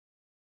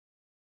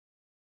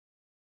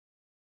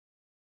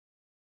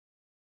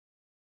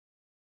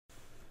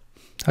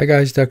Hi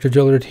guys, Dr.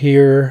 Gillard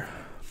here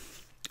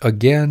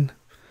again,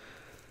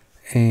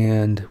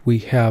 and we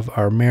have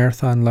our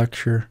marathon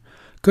lecture.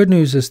 Good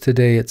news is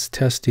today it's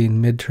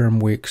testing midterm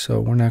week,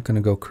 so we're not going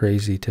to go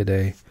crazy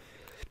today.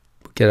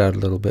 We'll get out a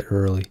little bit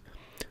early.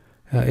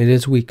 It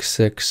is week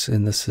 6,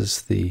 and this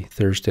is the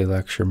Thursday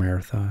lecture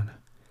marathon.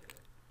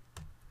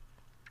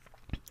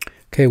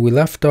 Okay, we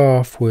left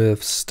off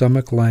with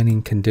stomach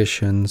lining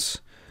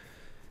conditions,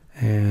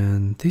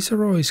 and these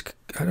are always,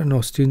 I don't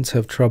know, students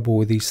have trouble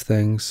with these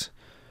things.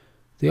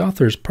 The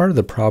authors, part of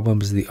the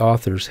problem is the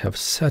authors have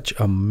such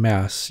a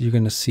mess. You're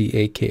going to see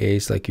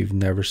AKAs like you've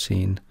never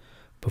seen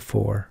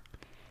before.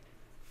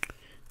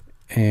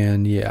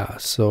 And yeah,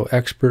 so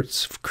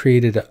experts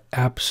created an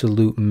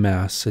absolute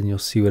mess, and you'll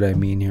see what I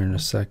mean here in a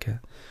second.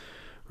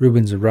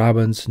 Rubens and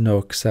Robbins, no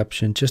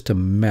exception, just a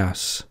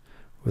mess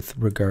with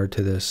regard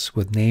to this,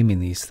 with naming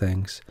these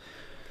things.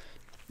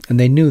 And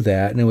they knew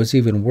that, and it was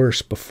even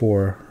worse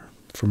before,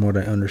 from what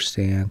I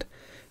understand.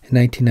 In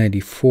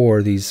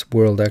 1994, these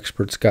world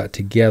experts got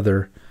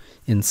together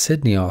in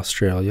Sydney,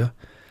 Australia,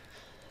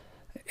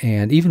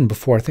 and even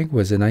before, I think it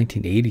was in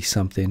 1980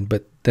 something,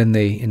 but then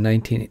in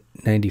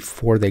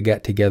 1994 they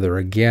got together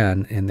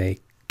again and they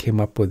came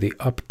up with the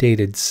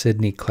updated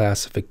Sydney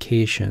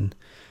classification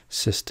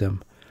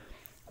system,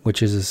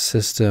 which is a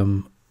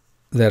system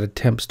that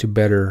attempts to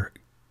better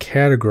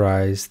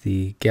categorize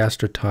the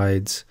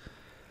gastritides.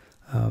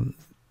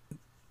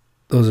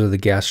 Those are the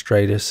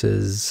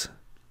gastritises.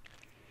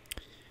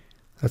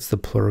 That's the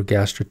plural.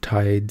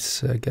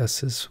 Gastritides, I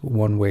guess, is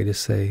one way to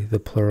say the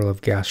plural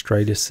of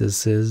gastritis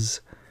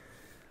is.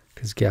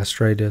 Because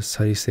gastritis,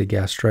 how do you say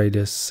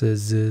gastritis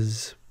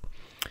is?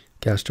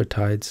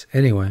 Gastritides.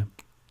 Anyway.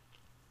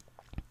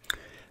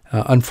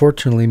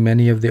 Unfortunately,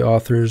 many of the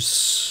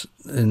authors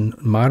in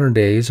modern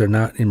days are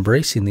not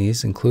embracing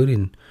these,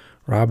 including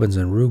Robbins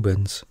and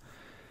Rubens.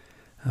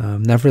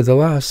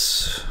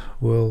 Nevertheless,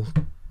 we'll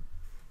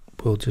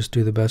just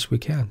do the best we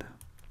can.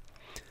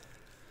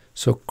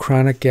 So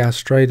chronic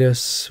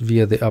gastritis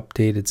via the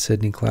updated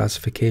Sydney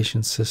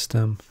classification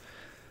system.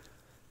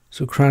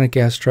 So chronic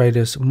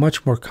gastritis,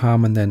 much more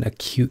common than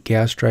acute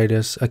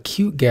gastritis.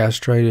 Acute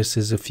gastritis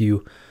is if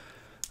you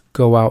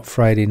go out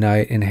Friday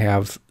night and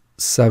have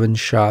 7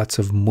 shots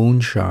of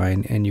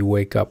moonshine and you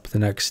wake up the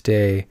next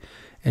day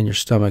and your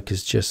stomach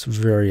is just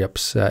very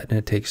upset and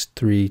it takes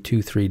 3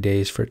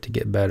 days for it to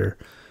get better.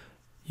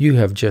 You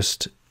have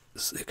just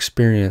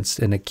experienced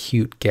an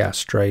acute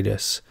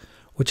gastritis,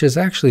 which is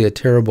actually a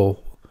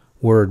terrible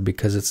word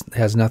because it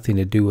has nothing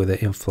to do with the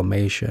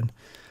inflammation.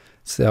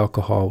 It's the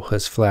alcohol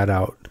has flat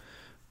out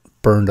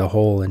burned a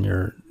hole in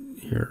your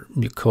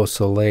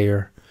mucosal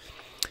layer.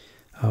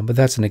 But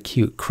that's an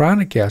acute.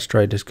 Chronic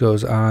gastritis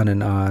goes on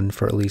and on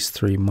for at least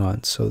 3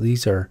 months. So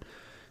these are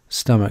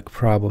stomach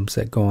problems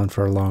that go on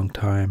for a long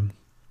time.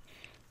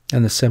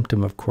 And the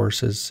symptom, of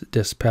course, is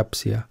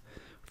dyspepsia.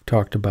 We've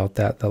talked about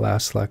that the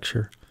last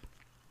lecture.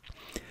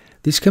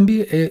 These can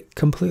be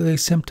completely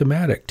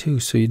symptomatic too,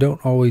 so you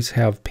don't always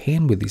have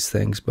pain with these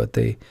things, but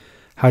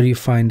how do you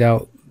find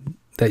out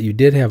that you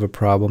did have a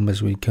problem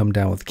is when you come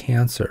down with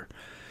cancer,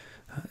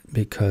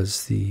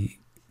 because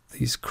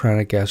these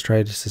chronic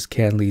gastritis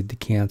can lead to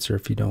cancer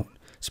if you don't,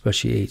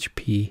 especially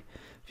HP,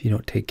 if you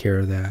don't take care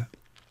of that.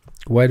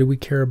 Why do we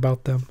care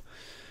about them?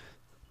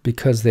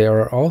 Because they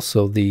are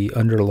also the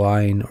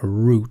underlying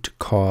root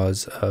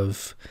cause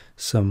of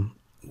some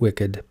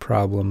wicked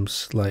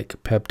problems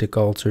like peptic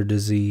ulcer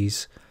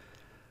disease.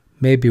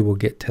 Maybe we'll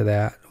get to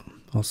that.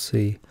 We'll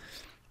see.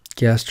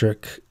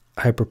 Gastric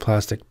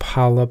hyperplastic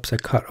polyps. I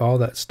cut all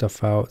that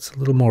stuff out. It's a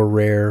little more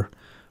rare.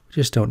 We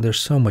just don't. There's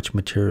so much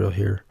material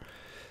here.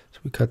 So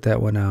we cut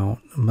that one out.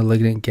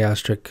 Malignant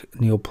gastric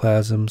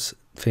neoplasms.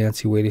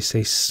 Fancy way to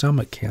say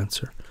stomach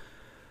cancer.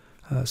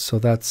 So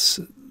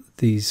that's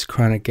these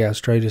chronic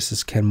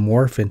gastritis can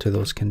morph into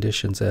those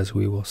conditions, as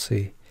we will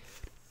see.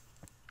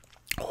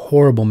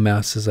 Horrible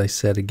mess, as I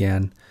said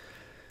again.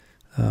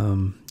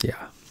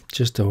 Yeah,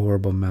 just a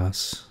horrible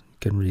mess. You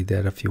can read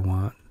that if you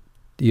want.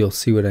 You'll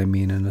see what I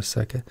mean in a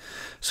second.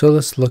 So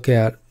let's look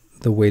at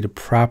the way to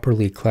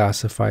properly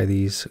classify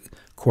these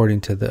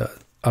according to the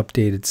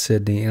updated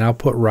Sydney. And I'll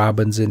put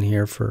Robbins in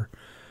here for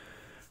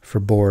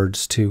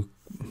boards too,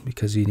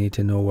 because you need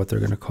to know what they're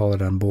going to call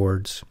it on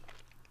boards.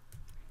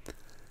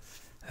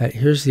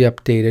 Here's the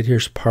updated.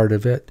 Here's part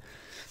of it.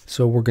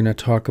 So we're going to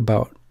talk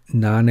about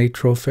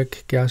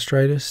nonatrophic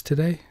gastritis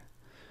today.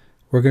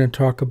 We're going to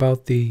talk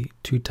about the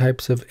 2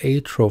 types of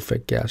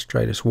atrophic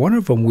gastritis. One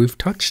of them we've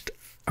touched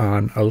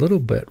on a little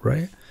bit,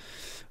 right?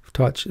 We've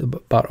talked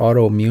about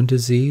autoimmune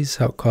disease,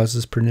 how it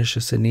causes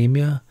pernicious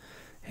anemia,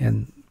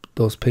 and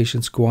those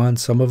patients go on.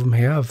 Some of them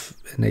have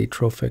an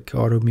atrophic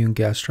autoimmune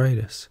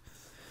gastritis.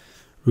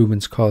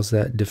 Rubens calls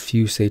that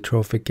diffuse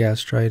atrophic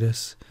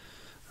gastritis,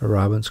 or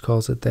Robbins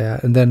calls it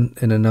that. And then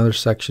in another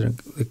section,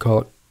 they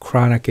call it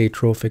chronic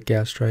atrophic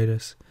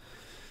gastritis.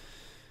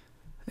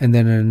 And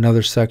then in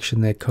another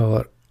section, they call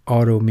it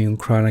autoimmune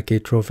chronic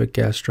atrophic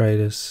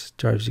gastritis.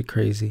 Drives you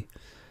crazy.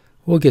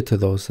 We'll get to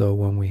those, though,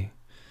 when we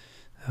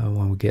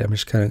get. I'm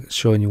just kind of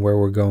showing you where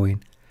we're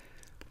going.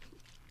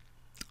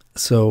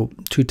 So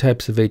 2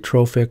 types of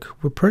atrophic.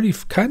 We're pretty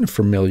kind of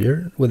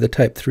familiar with the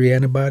type 3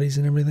 antibodies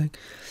and everything.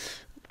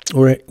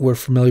 We're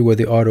familiar with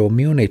the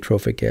autoimmune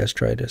atrophic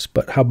gastritis,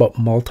 but how about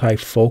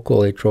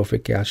multifocal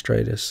atrophic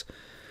gastritis?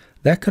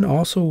 That can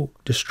also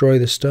destroy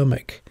the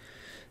stomach,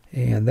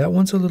 and that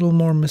one's a little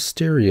more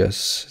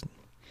mysterious.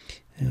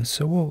 And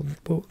so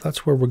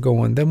that's where we're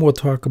going. Then we'll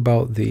talk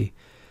about the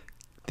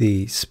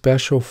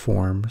special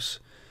forms.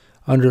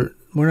 We're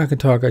not going to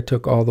talk. I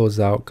took all those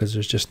out because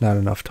there's just not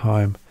enough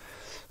time.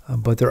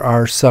 But there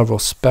are several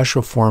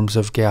special forms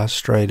of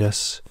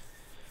gastritis,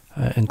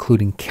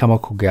 including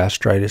chemical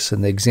gastritis.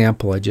 And the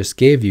example I just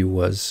gave you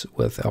was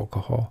with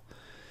alcohol.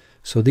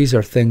 So these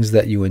are things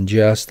that you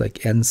ingest, like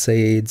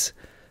NSAIDs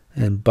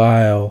and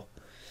bile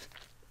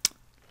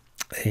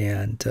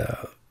and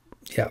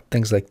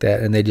things like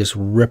that. And they just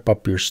rip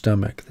up your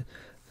stomach.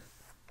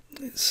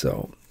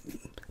 So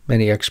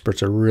many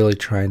experts are really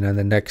trying on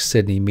the next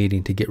Sydney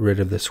meeting to get rid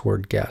of this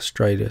word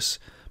gastritis,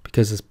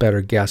 because it's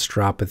better.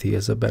 Gastropathy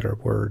is a better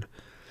word,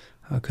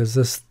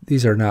 because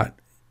these are not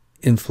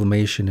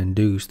inflammation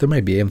induced. There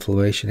may be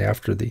inflammation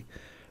after the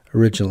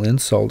original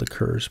insult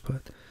occurs,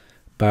 but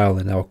bile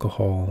and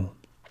alcohol,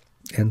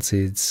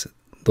 NSAIDs,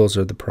 those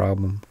are the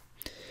problem.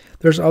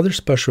 There's other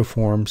special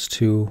forms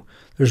too.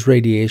 There's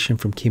radiation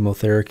from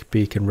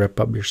chemotherapy can rip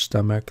up your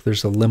stomach.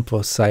 There's a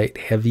lymphocyte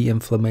heavy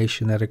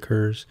inflammation that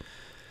occurs.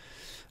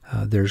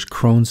 There's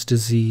Crohn's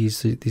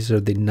disease. These are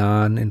the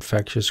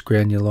non-infectious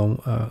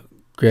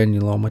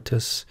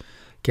granulomatous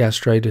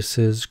gastritis.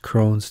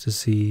 Crohn's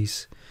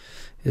disease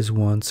is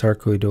one.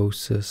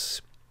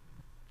 Sarcoidosis.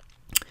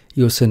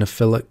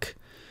 Eosinophilic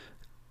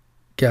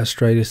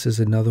gastritis is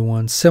another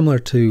one. Similar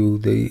to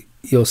the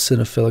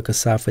eosinophilic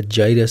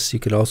esophagitis, you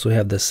could also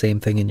have the same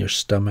thing in your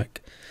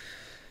stomach.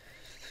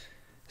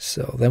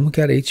 So then we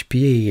got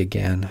HPA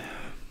again.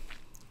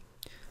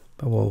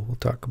 But we'll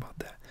talk about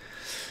that.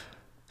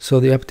 So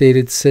the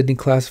updated Sydney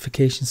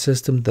classification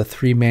system, the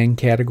 3 main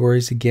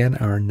categories again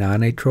are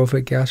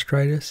non-atrophic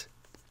gastritis,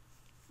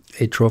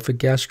 atrophic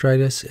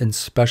gastritis, and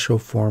special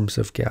forms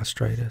of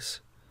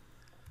gastritis.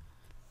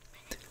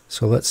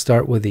 So let's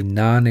start with the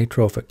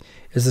non-atrophic.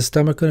 Is the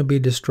stomach going to be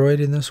destroyed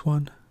in this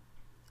one?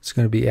 It's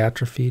going to be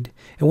atrophied.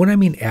 And when I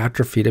mean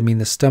atrophied, I mean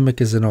the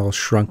stomach isn't all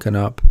shrunken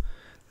up.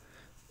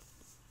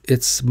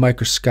 It's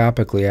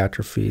microscopically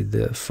atrophied.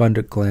 The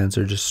fundus glands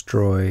are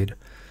destroyed.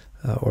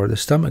 Or the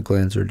stomach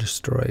glands are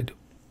destroyed.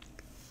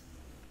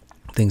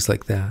 Things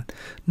like that.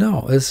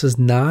 No, this is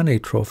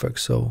non-atrophic.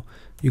 So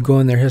you go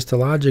in there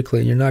histologically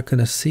and you're not going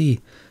to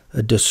see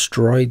a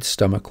destroyed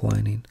stomach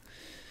lining.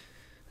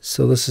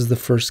 So this is the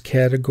first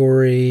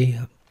category.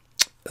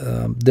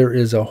 There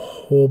is a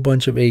whole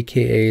bunch of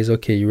AKAs.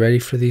 Okay, you ready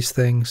for these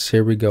things?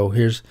 Here we go.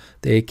 Here's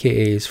the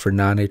AKAs for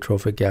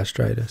non-atrophic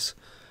gastritis.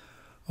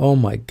 Oh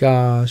my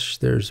gosh,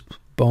 there's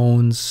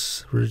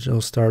Bones,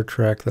 original Star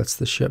Trek. That's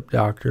the ship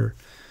doctor.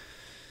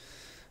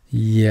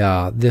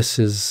 Yeah,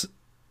 it's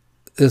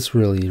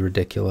really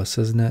ridiculous,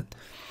 isn't it?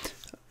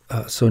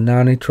 So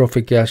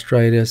non-atrophic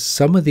gastritis.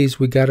 Some of these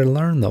we got to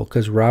learn, though,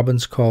 because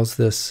Robbins calls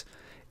this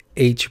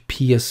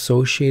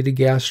HP-associated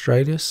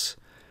gastritis.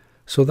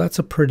 So that's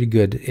a pretty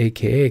good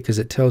AKA because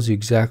it tells you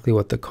exactly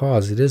what the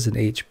cause. It is an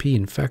HP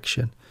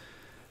infection.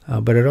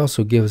 But it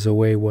also gives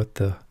away what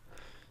the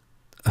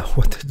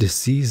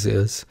disease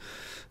is.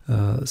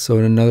 So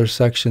in another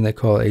section, they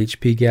call it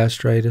HP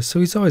gastritis. So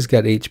he's always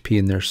got HP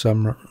in there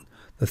somewhere.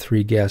 The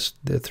three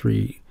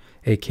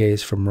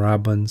AKAs from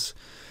Robbins.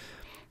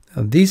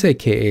 These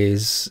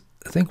AKAs,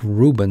 I think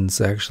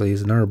Rubens actually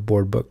is another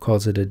board book,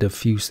 calls it a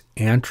diffuse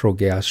antral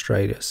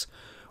gastritis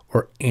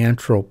or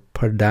antral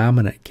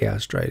predominant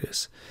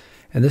gastritis.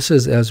 And this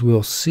is, as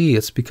we'll see,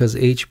 it's because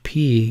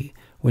HP,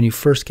 when you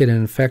first get an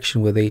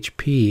infection with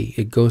HP,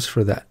 it goes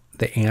for the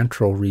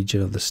antral region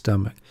of the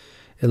stomach.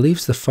 It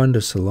leaves the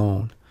fundus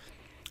alone,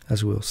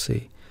 as we'll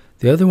see.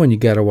 The other one you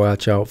got to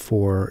watch out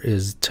for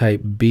is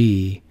type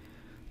B.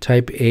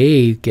 Type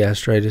A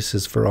gastritis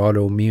is for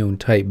autoimmune.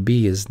 Type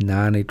B is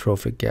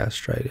non-atrophic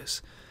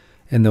gastritis.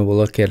 And then we'll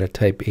look at a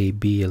type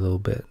AB a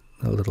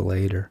little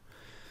later.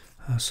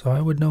 So I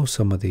would know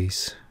some of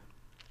these.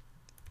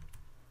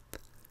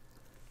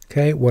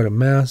 Okay, what a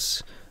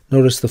mess.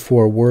 Notice the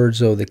 4 words,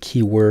 though. The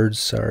key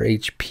words are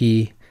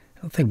HP.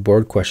 I don't think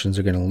board questions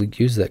are going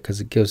to use that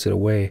because it gives it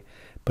away.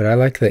 But I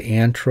like the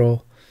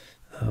antral,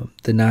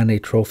 the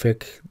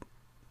non-atrophic,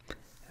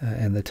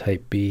 and the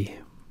type B.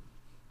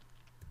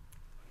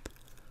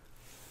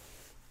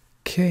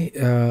 Okay,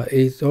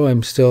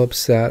 I'm still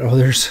upset. Oh,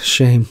 there's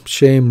shame.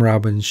 Shame,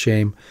 Robin,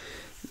 shame.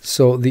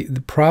 So the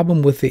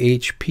problem with the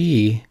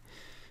HP,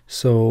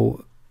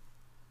 so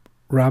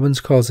Robbins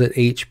calls it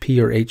HP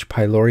or H.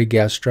 pylori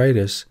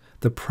gastritis.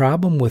 The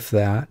problem with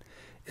that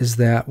is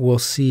that we'll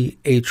see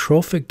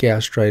atrophic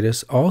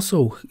gastritis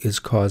also is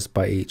caused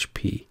by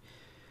HP.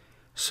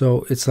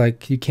 So it's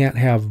like you can't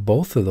have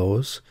both of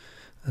those.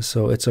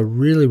 So it's a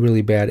really,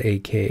 really bad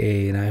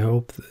AKA, and I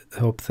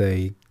hope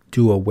they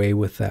do away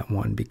with that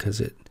one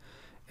because it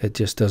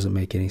just doesn't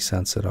make any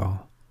sense at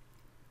all.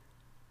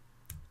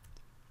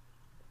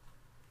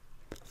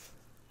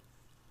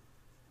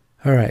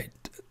 All right.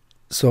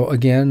 So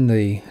again,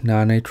 the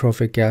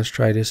nonatrophic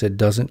gastritis, it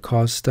doesn't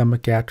cause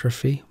stomach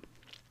atrophy.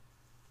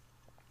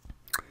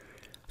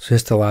 So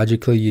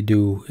histologically, you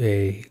do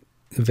a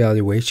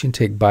evaluation,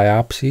 take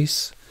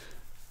biopsies,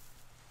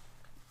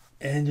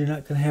 and you're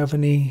not going to have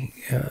any,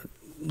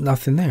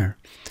 nothing there.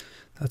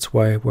 That's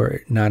where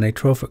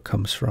nonatrophic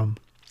comes from.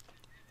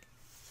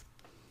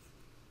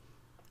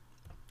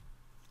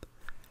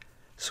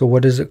 So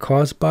what is it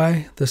caused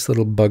by? This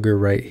little bugger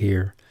right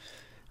here.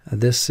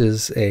 This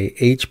is a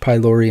H.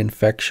 pylori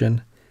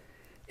infection.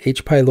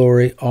 H.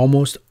 pylori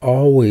almost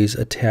always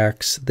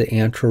attacks the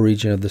antral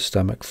region of the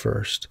stomach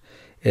first.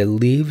 It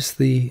leaves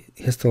the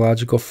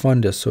histological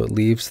fundus, so it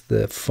leaves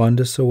the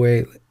fundus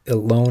away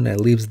alone. It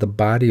leaves the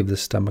body of the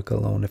stomach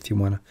alone, if you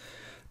want to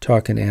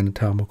talk in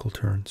anatomical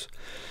terms.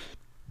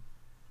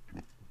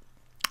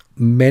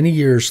 Many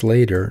years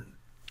later,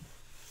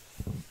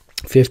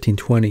 15,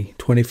 20,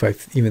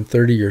 25, even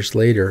 30 years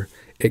later,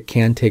 it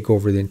can take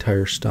over the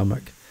entire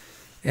stomach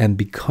and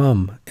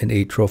become an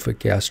atrophic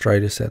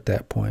gastritis at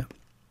that point.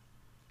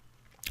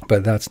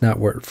 But that's not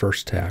where it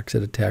first attacks.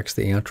 It attacks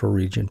the antral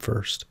region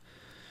first.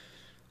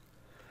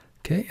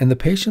 Okay, and the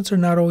patients are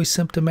not always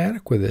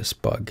symptomatic with this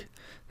bug.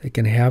 They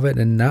can have it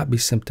and not be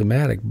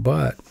symptomatic,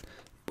 but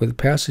with the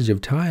passage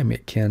of time,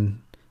 it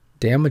can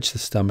damage the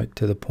stomach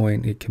to the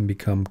point it can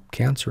become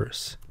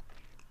cancerous,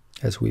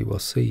 as we will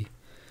see.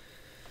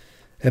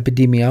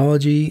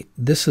 Epidemiology,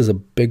 this is a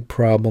big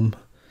problem.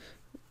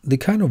 The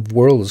kind of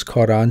world has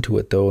caught on to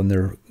it, though, and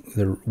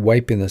they're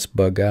wiping this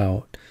bug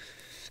out.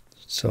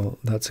 So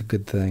that's a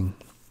good thing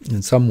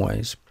in some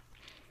ways.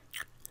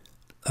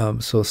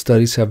 So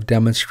studies have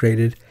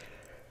demonstrated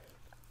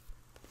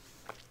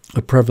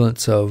a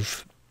prevalence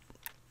of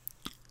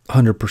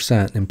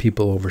 100% in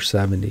people over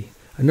 70.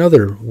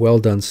 Another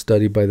well-done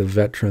study by the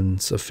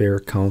Veterans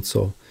Affairs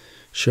Council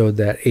showed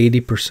that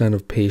 80%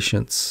 of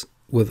patients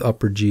with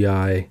upper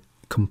GI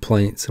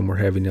complaints, and were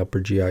having upper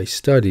GI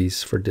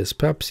studies for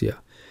dyspepsia,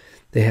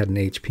 they had an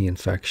HP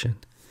infection.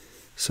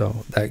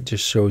 So that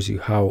just shows you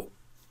how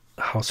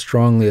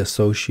strongly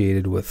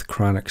associated with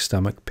chronic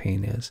stomach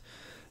pain is.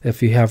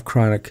 If you have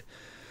chronic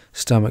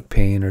stomach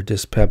pain or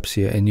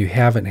dyspepsia and you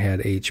haven't had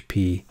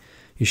HP,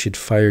 you should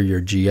fire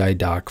your GI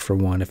doc for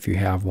one if you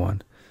have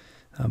one,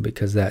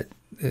 because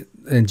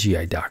and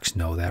GI docs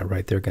know that,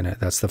 right?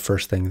 That's the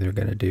first thing they're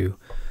gonna do.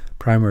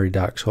 Primary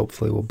docs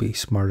hopefully will be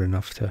smart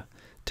enough to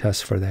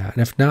test for that,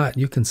 and if not,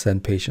 you can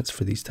send patients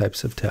for these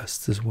types of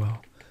tests as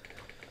well.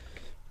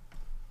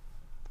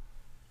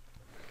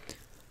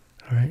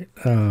 All right.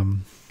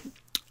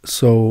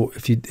 So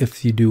if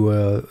you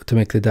do to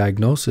make the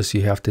diagnosis,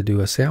 you have to do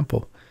a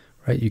sample,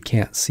 right? You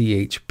can't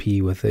see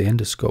HP with the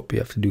endoscope. You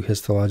have to do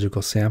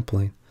histological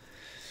sampling,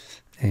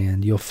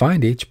 and you'll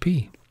find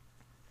HP.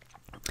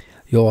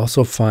 You'll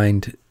also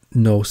find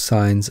no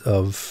signs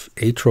of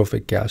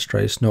atrophic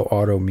gastritis, no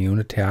autoimmune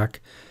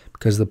attack,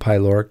 because the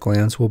pyloric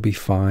glands will be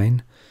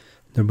fine.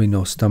 There'll be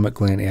no stomach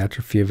gland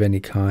atrophy of any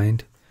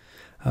kind.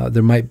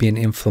 There might be an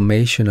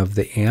inflammation of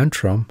the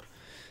antrum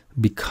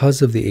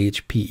because of the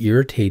HP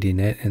irritating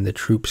it, and the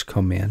troops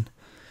come in.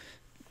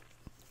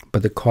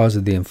 But the cause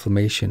of the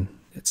inflammation,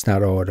 it's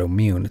not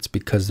autoimmune. It's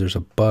because there's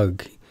a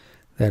bug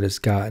that has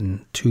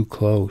gotten too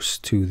close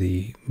to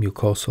the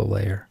mucosal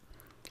layer.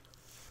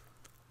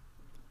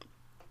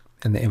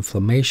 And the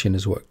inflammation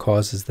is what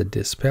causes the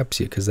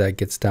dyspepsia, because that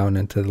gets down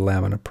into the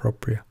lamina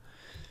propria.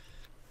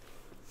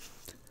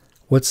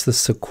 What's the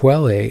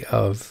sequelae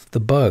of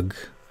the bug?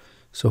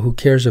 So who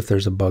cares if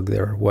there's a bug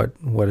there? What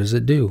does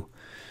it do?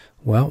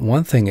 Well,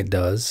 one thing it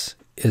does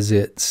is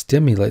it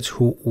stimulates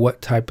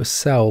what type of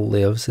cell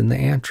lives in the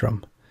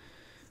antrum.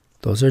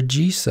 Those are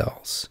G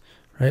cells,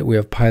 right? We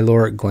have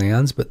pyloric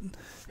glands, but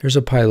here's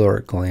a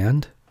pyloric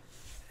gland.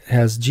 It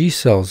has G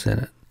cells in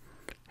it.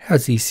 It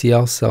has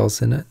ECL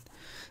cells in it.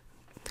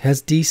 It has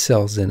D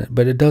cells in it,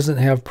 but it doesn't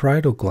have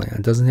parietal gland.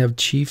 It doesn't have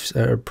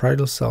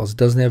parietal cells. It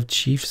doesn't have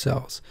chief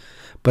cells,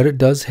 but it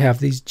does have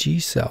these G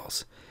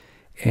cells.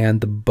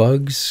 And the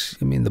bugs,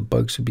 the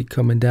bugs would be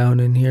coming down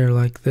in here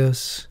like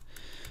this.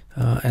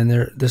 And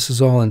this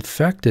is all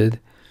infected,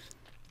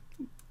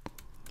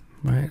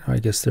 right? I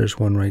guess there's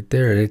one right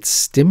there. It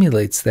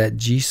stimulates that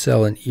G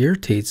cell and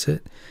irritates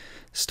it,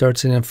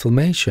 starts an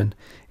inflammation.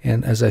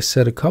 And as I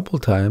said a couple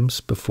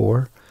times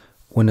before,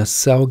 when a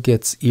cell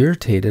gets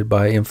irritated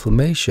by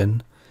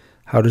inflammation,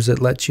 how does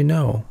it let you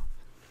know?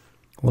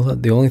 Well,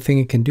 the only thing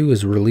it can do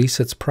is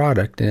release its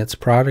product, and its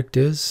product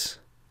is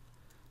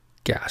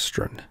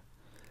gastrin.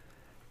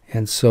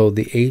 And so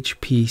the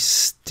HP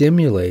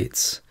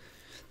stimulates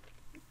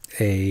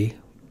a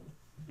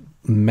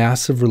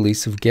massive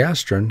release of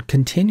gastrin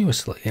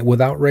continuously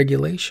without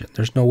regulation.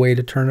 There's no way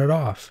to turn it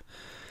off.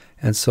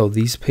 And so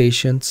these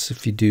patients,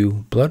 if you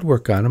do blood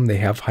work on them, they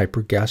have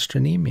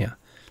hypergastrinemia,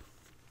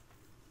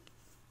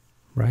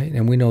 right?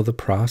 And we know the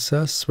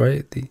process,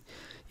 right? The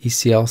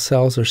ECL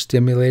cells are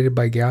stimulated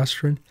by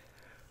gastrin.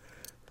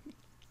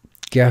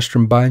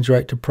 Gastrin binds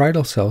right to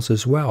parietal cells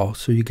as well.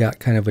 So you got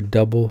kind of a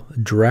double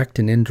direct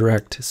and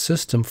indirect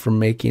system for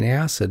making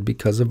acid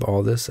because of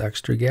all this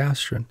extra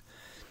gastrin.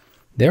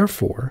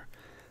 Therefore,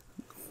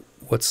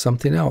 what's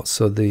something else?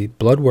 So the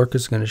blood work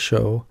is going to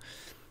show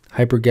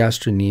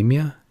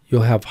hypergastrinemia.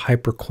 You'll have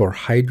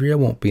hyperchlorhydria,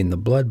 won't be in the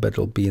blood, but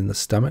it'll be in the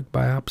stomach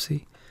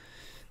biopsy.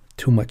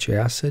 Too much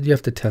acid. You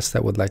have to test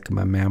that with like a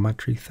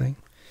mammography thing.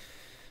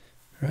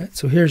 All right,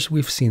 so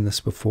we've seen this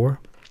before.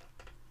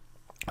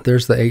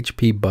 There's the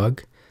HP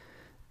bug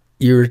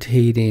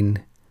irritating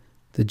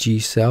the G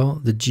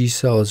cell. The G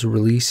cell is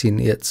releasing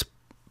its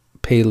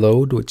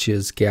payload, which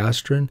is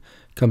gastrin,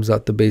 comes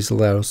out the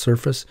basolateral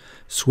surface,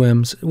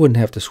 swims. It wouldn't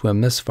have to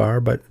swim this far,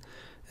 but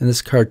in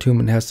this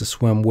cartoon, it has to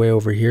swim way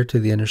over here to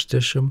the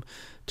interstitium,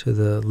 to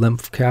the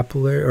lymph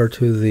capillary, or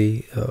to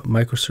the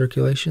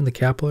microcirculation, the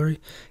capillary.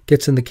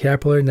 Gets in the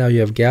capillary. Now you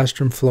have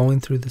gastrin flowing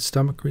through the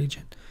stomach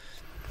region.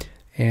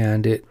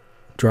 And it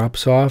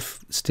drops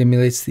off,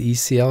 stimulates the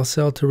ECL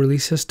cell to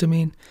release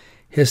histamine.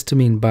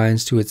 Histamine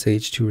binds to its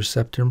H2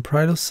 receptor in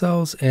parietal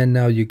cells, and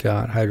now you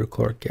got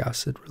hydrochloric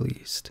acid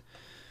released.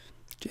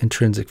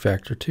 Intrinsic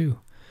factor 2.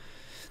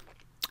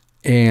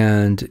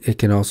 And it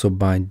can also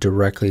bind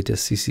directly to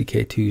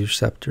CCK2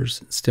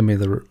 receptors,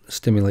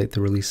 stimulate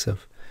the release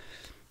of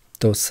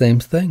those same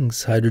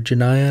things,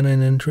 hydrogen ion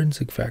and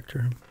intrinsic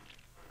factor.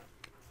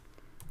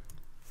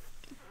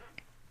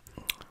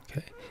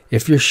 Okay.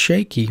 If you're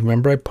shaky,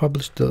 remember I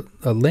published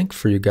a link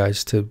for you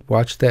guys to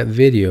watch that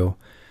video,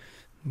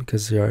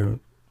 because I've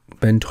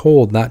been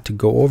told not to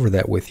go over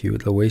that with you.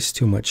 It'll waste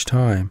too much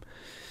time.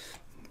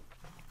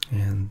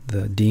 And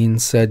the dean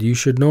said you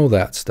should know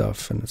that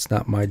stuff, and it's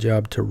not my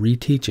job to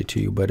reteach it to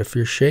you. But if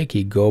you're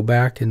shaky, go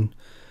back and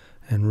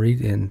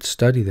read and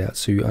study that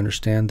so you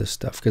understand this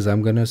stuff. Because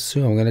I'm going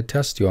to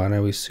test you on it.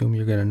 I assume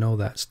you're going to know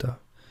that stuff.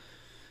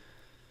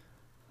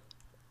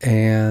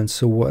 And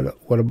so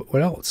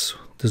what else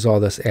does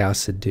all this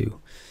acid do?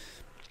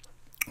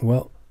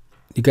 Well,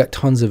 you got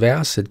tons of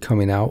acid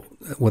coming out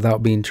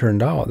without being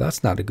turned out.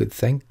 That's not a good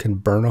thing. Can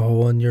burn a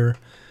hole in your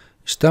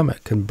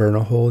stomach, can burn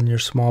a hole in your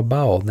small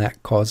bowel, and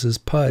that causes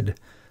PUD,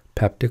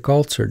 peptic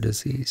ulcer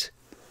disease.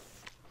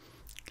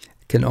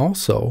 It can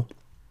also,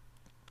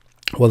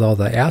 with all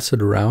the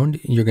acid around,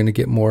 you're going to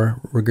get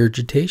more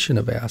regurgitation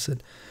of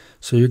acid.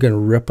 So you're going to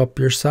rip up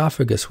your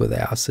esophagus with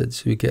acid.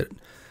 So you get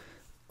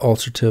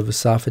ulcerative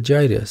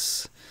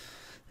esophagitis.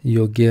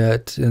 You'll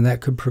get, and that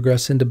could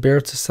progress into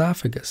Barrett's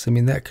esophagus. I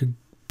mean, that could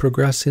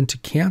progress into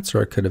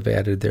cancer. I could have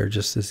added there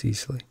just as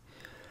easily.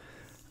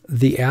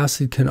 The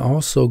acid can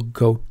also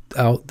go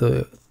out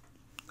the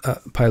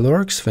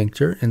pyloric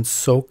sphincter and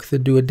soak the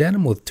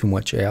duodenum with too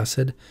much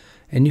acid,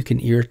 and you can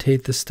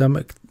irritate the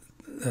stomach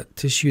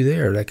tissue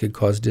there. That could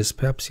cause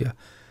dyspepsia.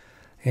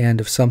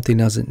 And if something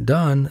isn't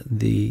done,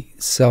 the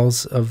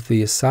cells of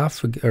the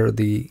esophagus or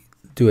the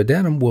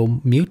duodenum will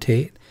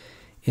mutate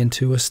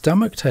into a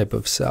stomach type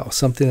of cell,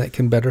 something that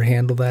can better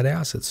handle that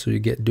acid. So you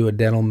get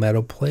duodenal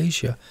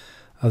metaplasia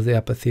of the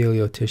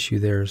epithelial tissue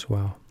there as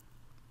well.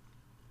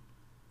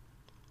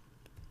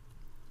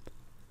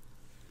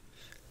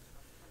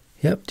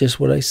 Yep, just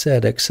what I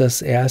said.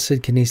 Excess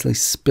acid can easily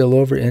spill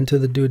over into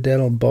the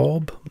duodenal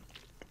bulb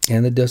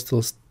and the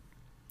distal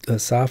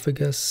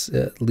esophagus.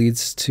 It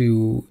leads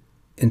to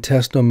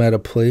intestinal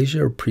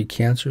metaplasia or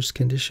precancerous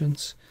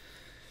conditions.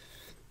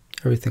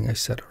 Everything I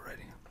said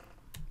already.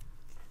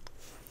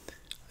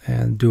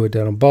 And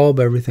duodenal bulb,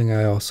 everything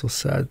I also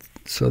said.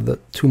 So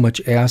that too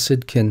much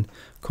acid can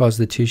cause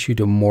the tissue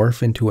to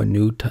morph into a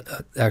new,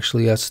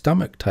 actually a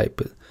stomach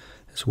type.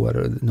 Is what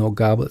are no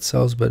goblet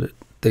cells, but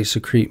they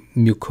secrete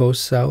mucose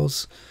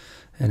cells,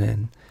 and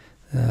then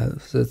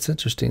so it's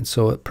interesting.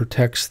 So it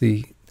protects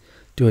the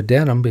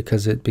duodenum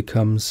because it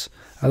becomes,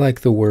 I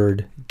like the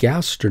word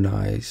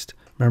gastronized.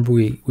 Remember,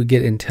 we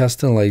get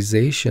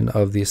intestinalization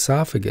of the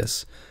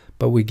esophagus,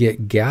 but we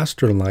get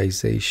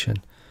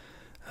gastrolization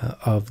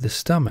of the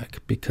stomach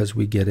because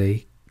we get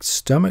a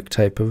stomach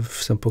type of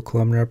simple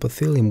columnar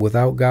epithelium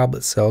without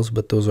goblet cells,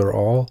 but those are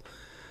all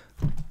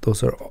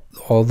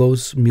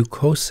those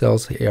mucose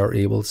cells are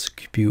able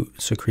to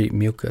secrete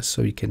mucus,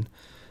 so you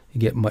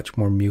get much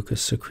more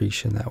mucus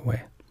secretion that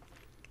way.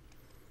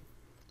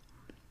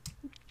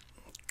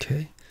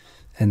 Okay,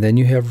 and then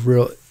you have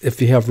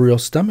if you have real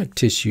stomach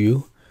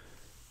tissue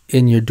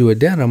in your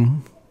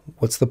duodenum,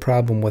 what's the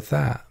problem with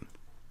that?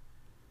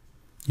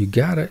 You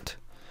got it.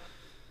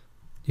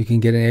 You can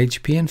get an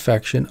HP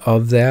infection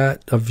of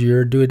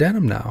your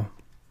duodenum now,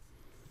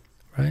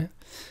 right?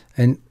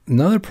 And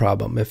another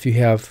problem, if you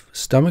have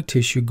stomach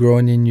tissue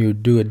growing in your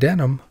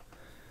duodenum,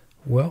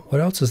 well,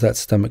 what else is that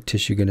stomach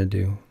tissue going to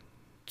do?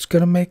 It's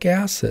going to make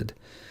acid.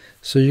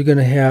 So you're going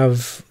to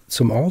have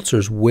some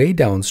ulcers way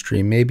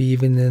downstream, maybe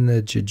even in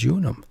the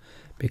jejunum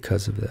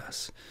because of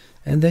this.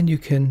 And then you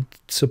can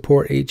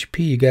support HP.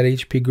 You got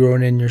HP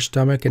growing in your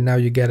stomach, and now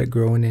you got it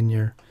growing in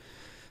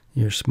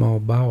your small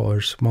bowel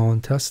or small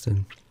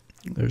intestine,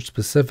 or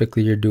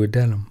specifically your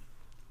duodenum.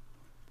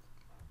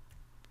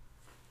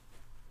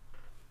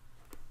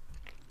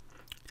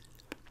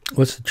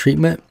 What's the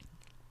treatment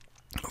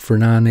for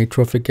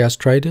non-atrophic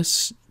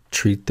gastritis?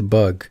 Treat the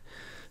bug.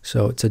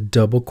 So it's a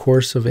double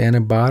course of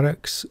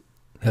antibiotics.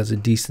 Has a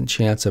decent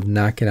chance of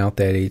knocking out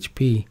that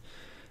HP.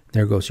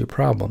 There goes your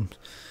problem.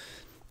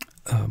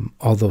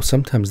 Although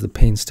sometimes the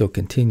pain still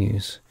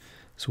continues,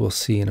 as we'll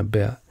see in a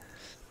bit.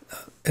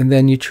 And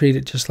then you treat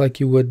it just like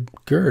you would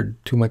GERD.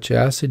 Too much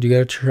acid, you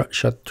got to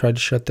try to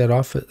shut that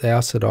off, the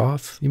acid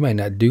off. You might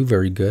not do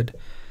very good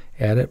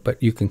at it,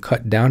 but you can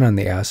cut down on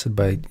the acid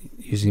by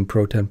using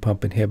proton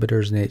pump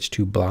inhibitors and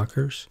H2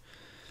 blockers.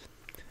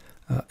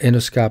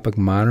 Endoscopic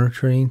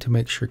monitoring to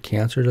make sure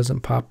cancer doesn't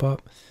pop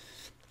up.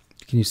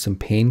 You can use some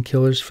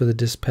painkillers for the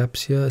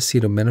dyspepsia.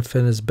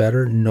 Acetaminophen is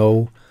better.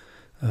 No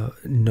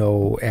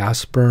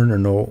aspirin or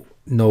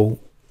no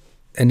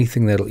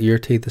anything that'll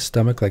irritate the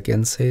stomach like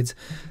NSAIDs.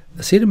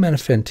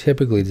 Acetaminophen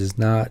typically does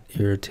not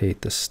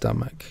irritate the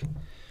stomach. I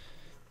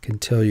can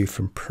tell you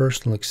from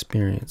personal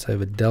experience. I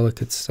have a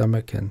delicate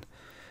stomach and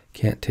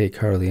can't take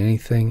hardly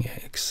anything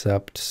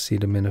except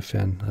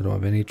acetaminophen. I don't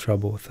have any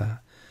trouble with that.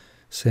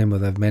 Same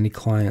with, I have many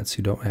clients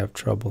who don't have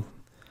trouble.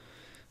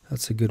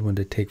 That's a good one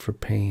to take for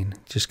pain.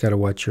 Just got to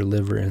watch your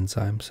liver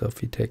enzyme, so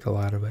if you take a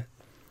lot of it.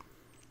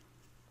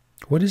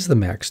 What is the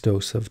max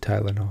dose of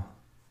Tylenol?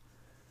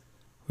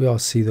 We all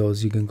see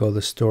those. You can go to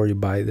the store, you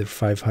buy the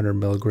 500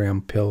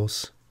 milligram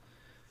pills.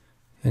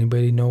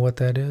 Anybody know what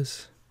that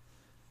is?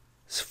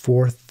 It's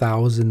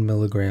 4,000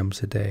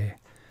 milligrams a day.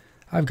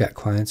 I've got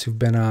clients who've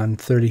been on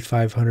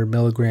 3,500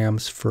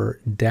 milligrams for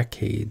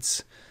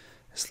decades.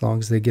 As long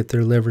as they get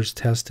their livers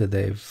tested,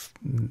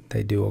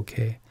 they do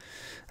okay.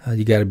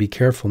 You got to be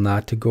careful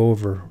not to go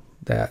over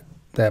that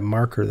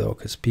marker, though,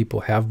 because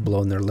people have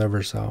blown their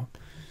livers out.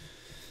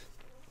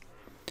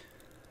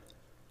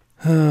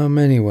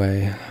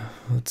 Anyway,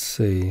 let's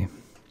see.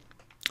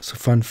 So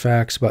fun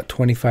facts, about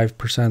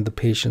 25% of the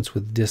patients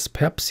with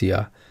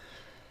dyspepsia,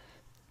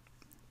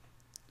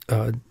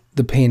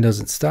 the pain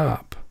doesn't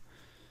stop,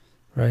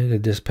 right? The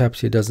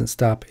dyspepsia doesn't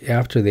stop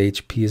after the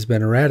HP has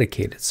been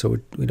eradicated. So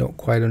we don't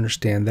quite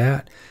understand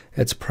that.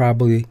 It's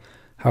probably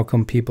how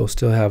come people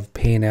still have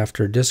pain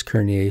after disc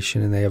herniation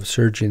and they have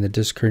surgery and the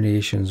disc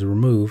herniation is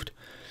removed.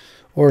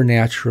 Or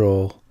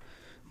natural,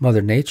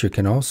 Mother Nature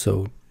can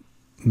also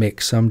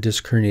make some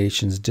disc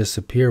herniations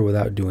disappear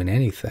without doing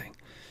anything.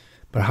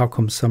 But how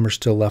come some are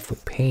still left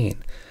with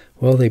pain?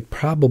 Well, they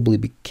probably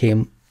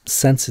became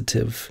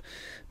sensitized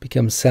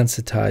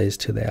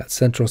to that.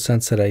 Central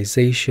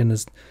sensitization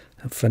is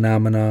a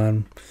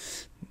phenomenon.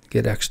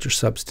 Get extra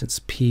substance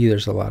P.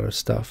 There's a lot of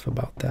stuff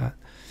about that.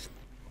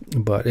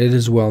 But it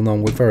is well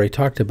known. We've already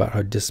talked about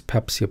how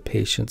dyspepsia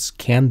patients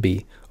can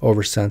be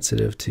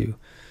oversensitive to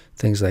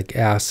things like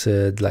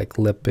acid, like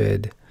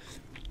lipid,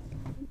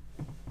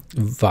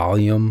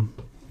 volume,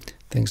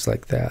 things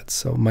like that.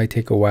 So it might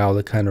take a while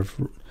to kind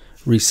of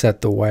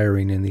reset the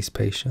wiring in these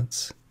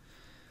patients.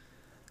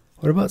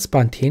 What about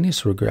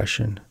spontaneous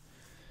regression?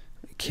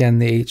 Can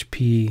the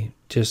HP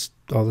just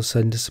all of a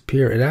sudden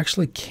disappear? It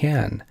actually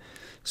can.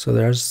 So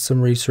there's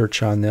some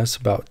research on this.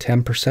 About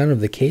 10% of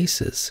the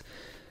cases,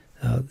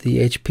 the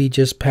HP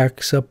just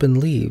packs up and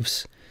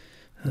leaves.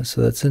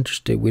 So that's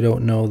interesting. We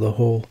don't know the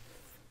whole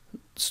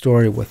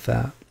story with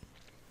that.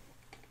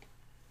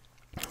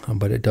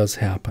 But it does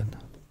happen.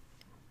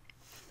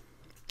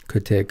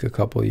 Could take a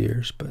couple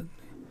years, but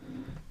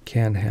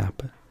can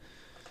happen.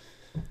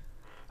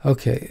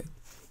 Okay,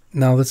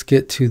 now let's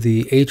get to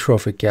the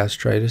atrophic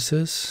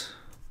gastritis.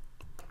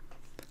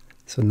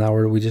 So now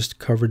we just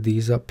covered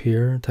these up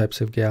here,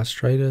 types of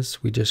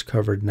gastritis. We just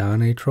covered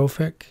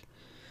non-atrophic.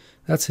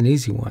 That's an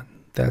easy one.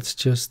 That's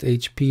just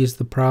HP is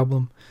the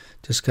problem.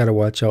 Just got to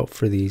watch out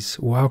for these.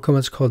 Well, how come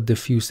it's called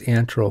diffuse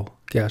antral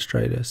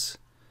gastritis?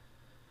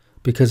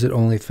 Because it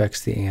only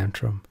affects the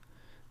antrum,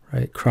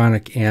 right?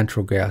 Chronic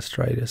antral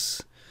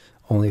gastritis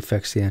only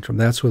affects the antrum.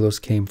 That's where those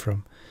came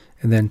from.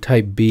 And then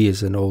type B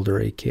is an older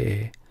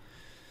AKA.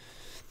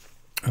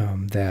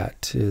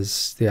 That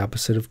is the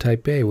opposite of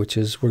type A, which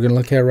is we're going to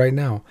look at right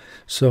now.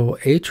 So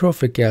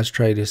atrophic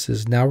gastritis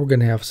is, now we're going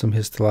to have some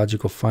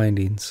histological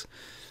findings.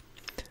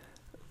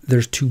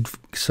 There's two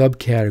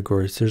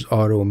subcategories. There's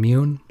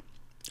autoimmune,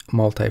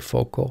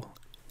 multifocal,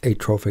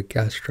 atrophic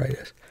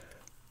gastritis.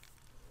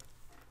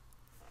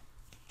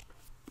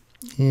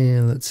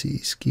 Yeah, let's see.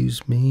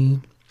 Excuse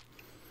me.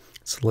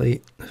 It's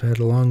late. I've had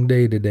a long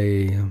day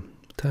today.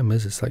 What time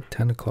is it? It's like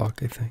 10 o'clock,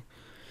 I think.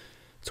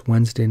 It's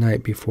Wednesday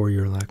night before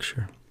your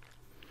lecture.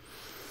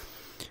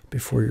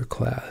 Before your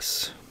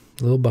class.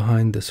 A little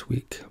behind this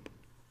week.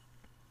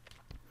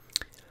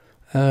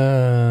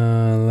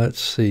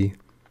 Let's see.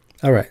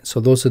 All right, so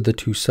those are the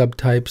two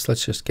subtypes.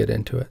 Let's just get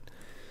into it.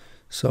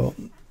 So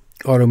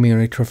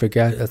autoimmune atrophic,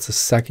 that's the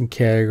second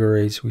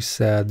category, as we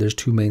said. There's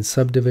two main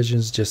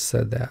subdivisions, just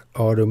said that.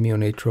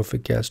 Autoimmune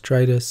atrophic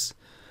gastritis,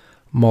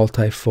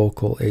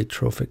 multifocal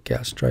atrophic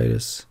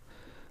gastritis.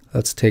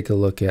 Let's take a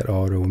look at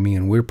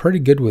autoimmune. We're pretty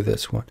good with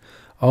this one.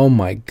 Oh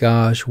my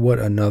gosh, what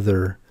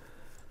another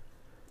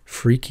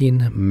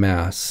freaking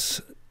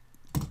mess.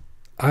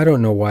 I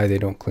don't know why they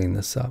don't clean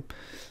this up,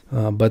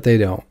 but they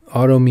don't.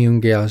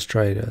 Autoimmune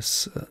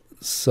gastritis.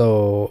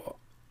 So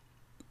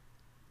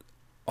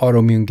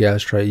autoimmune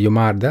gastritis,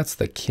 Gillard, that's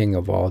the king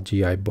of all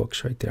GI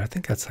books right there. I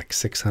think that's like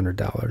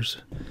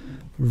 $600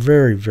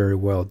 Very, very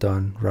well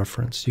done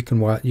reference.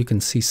 You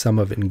can see some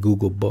of it in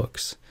Google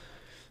Books,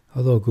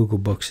 although Google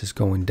Books is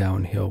going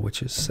downhill,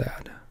 which is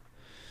sad.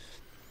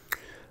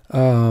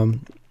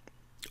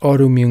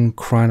 Autoimmune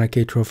chronic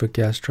atrophic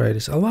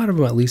gastritis. A lot of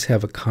them at least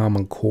have a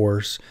common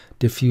course.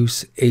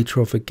 Diffuse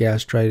atrophic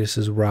gastritis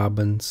is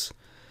Robbins.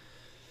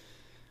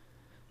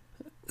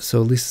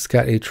 So at least it's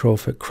got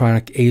atrophic.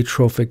 Chronic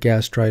atrophic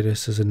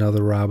gastritis is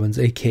another Robbins,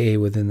 aka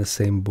within the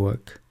same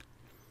book.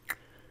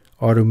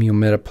 Autoimmune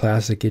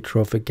metaplastic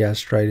atrophic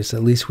gastritis.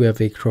 At least we have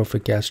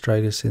atrophic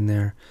gastritis in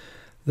there.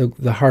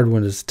 The hard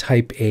one is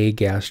type A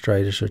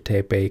gastritis or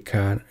type A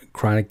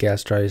chronic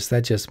gastritis.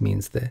 That just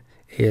means that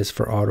A is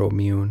for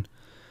autoimmune.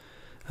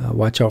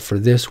 Watch out for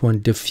this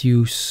one,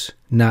 diffuse,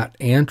 not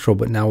antral,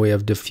 but now we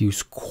have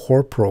diffuse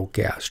corporal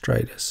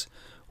gastritis.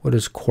 What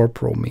does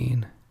corporal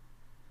mean?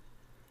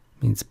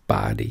 It means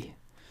body.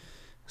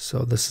 So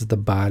this is the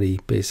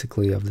body,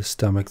 basically, of the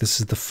stomach. This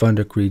is the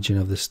fundic region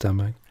of the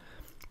stomach.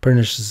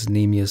 Pernicious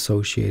anemia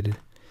associated.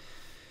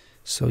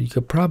 So you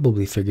could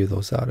probably figure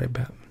those out, I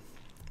bet.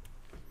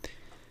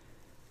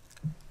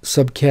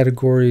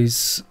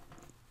 Subcategories.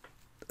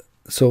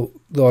 So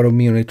the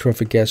autoimmune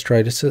atrophic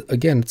gastritis,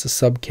 again, it's a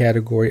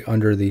subcategory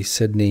under the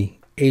Sydney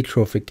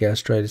atrophic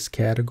gastritis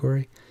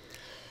category.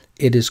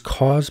 It is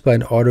caused by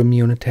an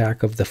autoimmune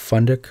attack of the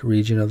fundic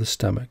region of the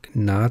stomach,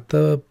 not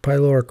the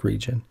pyloric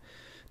region,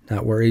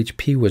 not where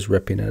HP was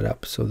ripping it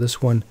up. So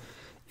this one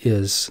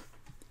is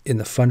in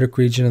the fundic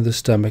region of the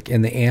stomach,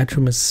 and the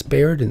antrum is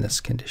spared in this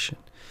condition.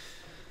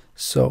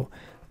 So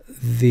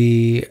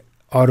the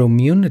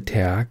autoimmune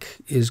attack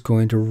is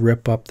going to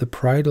rip up the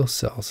parietal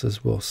cells,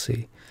 as we'll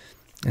see.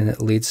 And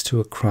it leads to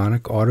a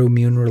chronic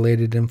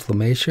autoimmune-related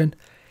inflammation,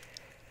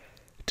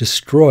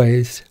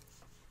 destroys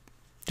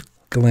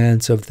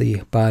glands of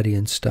the body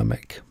and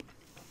stomach,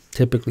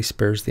 typically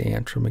spares the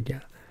antrum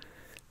again.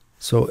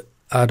 So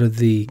out of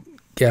the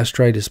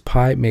gastritis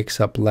pie, it makes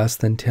up less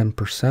than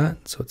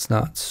 10%, so it's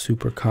not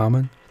super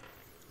common.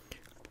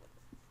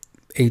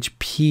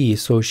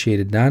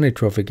 HP-associated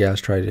non-atrophic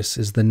gastritis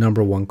is the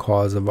 #1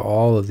 cause of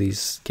all of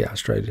these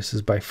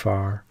gastritis by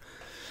far.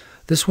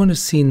 This one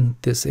is seen,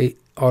 this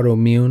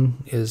autoimmune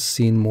is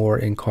seen more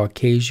in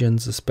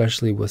Caucasians,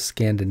 especially with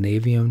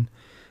Scandinavian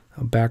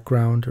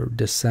background or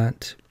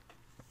descent.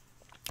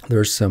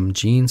 There's some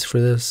genes for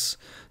this.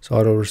 It's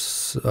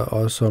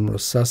also a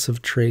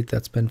recessive trait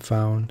that's been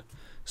found,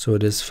 so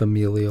it is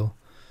familial.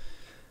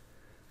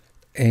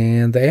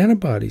 And the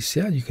antibodies,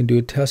 yeah, you can do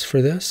a test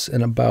for this,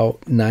 and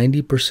about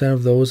 90%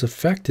 of those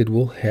affected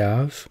will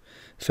have,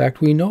 in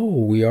fact, we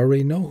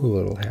already know who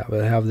it'll have.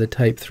 It'll have the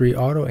type 3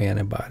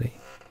 autoantibody.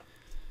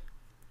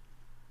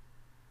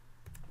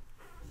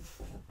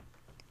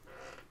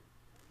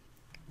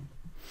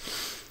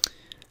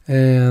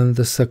 And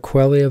the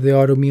sequelae of the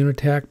autoimmune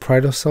attack,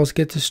 parietal cells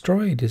get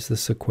destroyed is the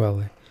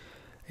sequelae.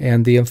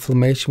 And the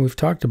inflammation, we've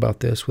talked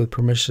about this with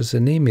pernicious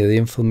anemia. The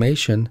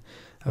inflammation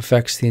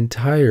affects the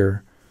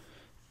entire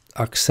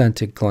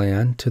oxyntic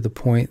gland to the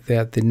point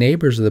that the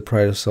neighbors of the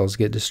parietal cells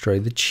get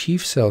destroyed. The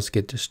chief cells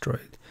get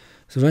destroyed.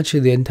 So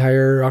eventually the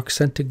entire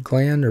oxyntic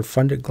gland or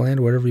fundic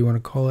gland, whatever you want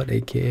to call it,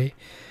 aka,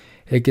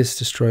 it gets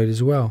destroyed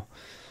as well.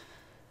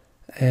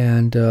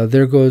 And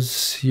there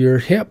goes your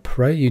hip,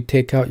 right? You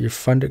take out your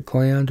fundic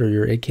gland or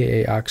your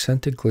aka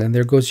oxyntic gland,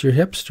 there goes your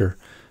hipster.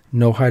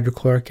 No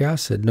hydrochloric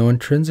acid, no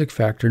intrinsic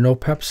factor, no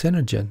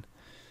pepsinogen.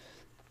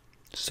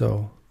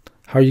 So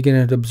how are you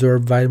going to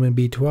absorb vitamin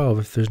B12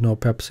 if there's no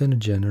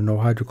pepsinogen or no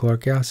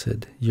hydrochloric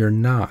acid? You're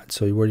not.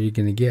 So what are you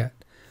going to get?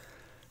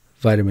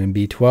 Vitamin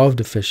B12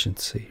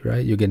 deficiency,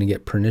 right? You're going to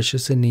get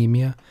pernicious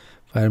anemia,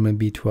 vitamin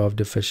B12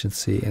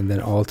 deficiency, and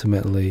then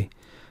ultimately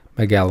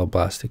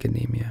megaloblastic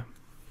anemia.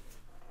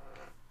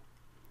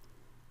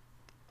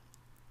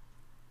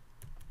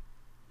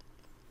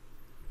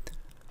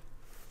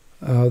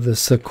 The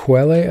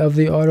sequelae of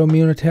the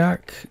autoimmune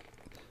attack.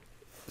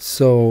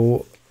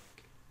 So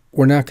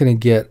we're not going to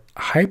get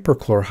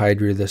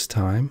hyperchlorhydria this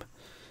time.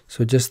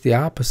 So just the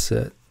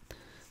opposite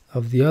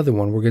of the other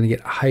one. We're going to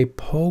get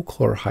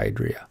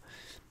hypochlorhydria.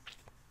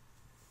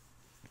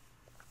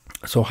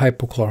 So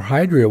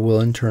hypochlorhydria will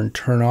in turn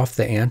turn off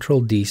the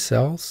antral D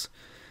cells.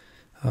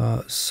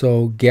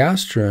 So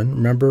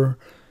gastrin,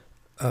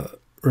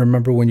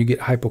 remember when you get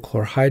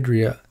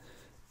hypochlorhydria,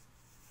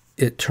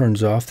 it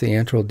turns off the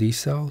antral D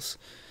cells.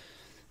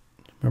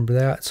 Remember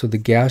that? So the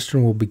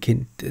gastrin will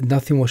begin,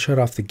 nothing will shut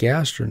off the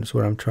gastrin is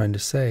what I'm trying to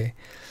say.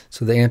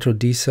 So the antral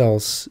D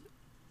cells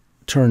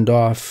turned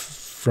off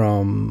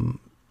from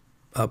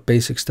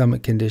basic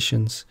stomach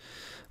conditions.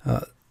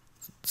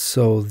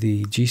 So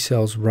the G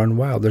cells run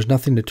wild. There's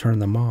nothing to turn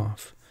them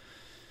off.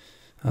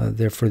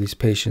 Therefore, these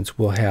patients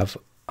will have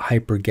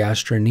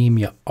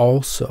hypergastrinemia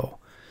also.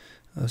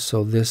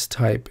 So this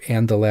type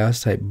and the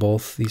last type,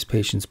 these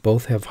patients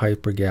both have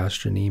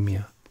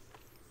hypergastrinemia.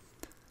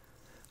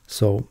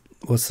 So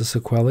what's the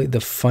sequelae? The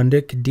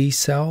fundic D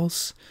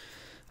cells,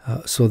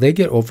 so they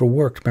get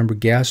overworked. Remember,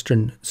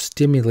 gastrin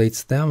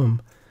stimulates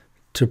them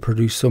to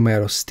produce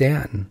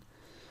somatostatin.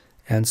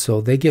 And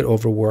so they get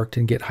overworked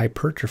and get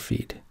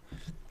hypertrophied.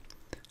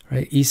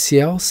 right?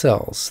 ECL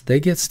cells, they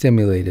get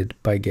stimulated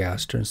by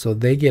gastrin, so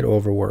they get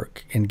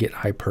overworked and get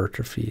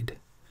hypertrophied.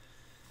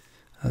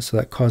 So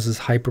that causes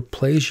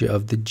hyperplasia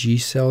of the G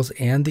cells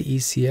and the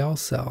ECL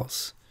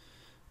cells,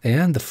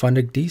 and the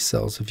fundic D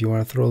cells, if you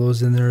want to throw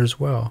those in there as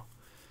well.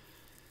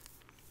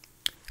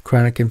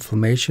 Chronic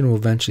inflammation will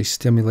eventually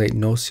stimulate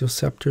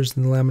nociceptors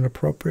in the lamina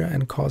propria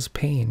and cause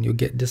pain. You'll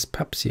get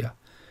dyspepsia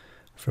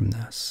from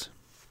this.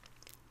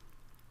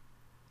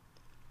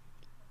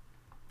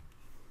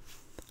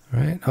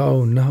 Right?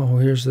 Oh no,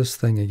 here's this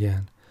thing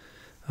again.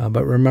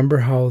 But remember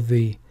how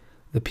the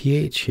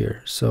pH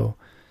here. So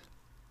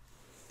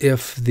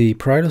if the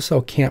parietal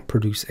cell can't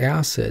produce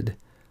acid,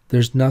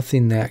 there's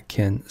nothing that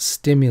can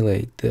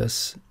stimulate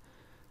this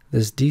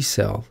D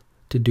cell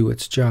to do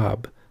its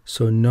job.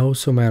 So no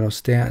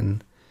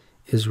somatostatin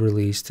is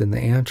released in the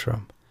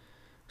antrum.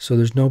 So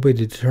there's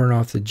nobody to turn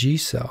off the G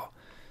cell.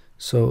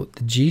 So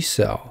the G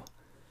cell,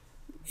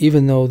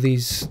 even though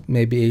these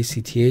maybe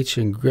ACTH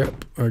and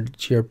GRIP or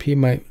GRP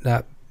might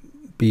not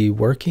be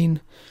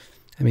working,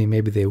 I mean,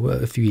 maybe they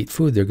will. If you eat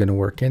food, they're going to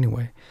work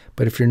anyway.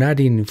 But if you're not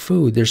eating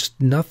food, there's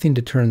nothing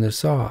to turn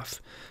this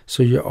off.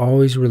 So you're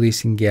always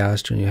releasing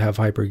gastrin. You have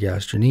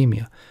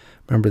hypergastrinemia.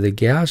 Remember, the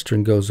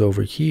gastrin goes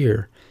over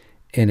here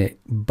and it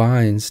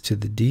binds to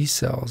the D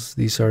cells.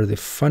 These are the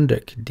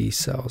fundic D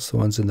cells, the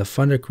ones in the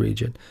fundic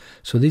region.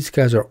 So these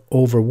guys are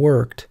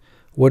overworked.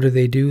 What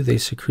do? They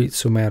secrete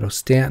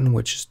somatostatin,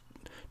 which is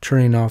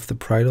turning off the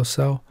parietal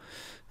cell,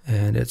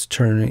 and it's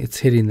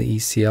hitting the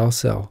ECL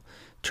cell,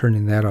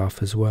 turning that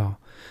off as well.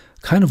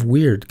 Kind of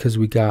weird, because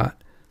we got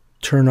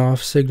turn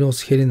off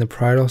signals hitting the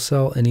parietal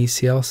cell and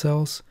ECL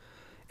cells,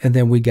 and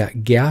then we got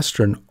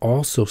gastrin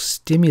also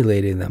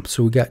stimulating them.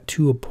 So we got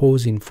two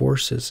opposing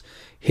forces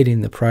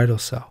hitting the parietal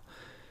cell.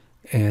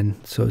 And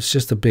so it's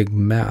just a big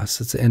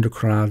mess. It's an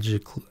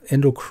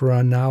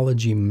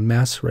endocrinology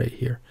mess right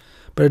here.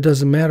 But it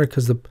doesn't matter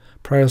because the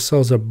parietal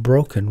cells are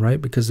broken,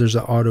 right? Because there's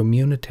an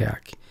autoimmune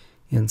attack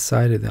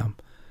inside of them.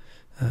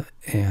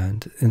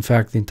 And in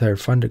fact, the entire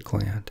fundic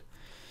gland.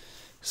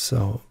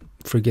 So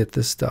forget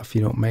this stuff.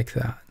 You don't make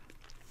that.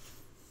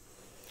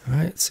 All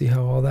right, see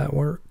how all that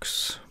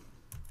works.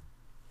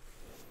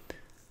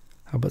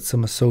 How about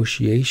some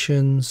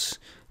associations?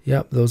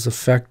 Yep, those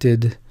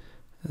affected,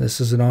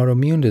 this is an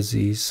autoimmune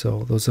disease,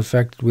 so those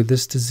affected with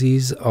this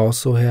disease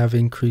also have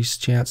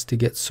increased chance to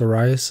get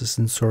psoriasis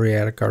and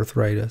psoriatic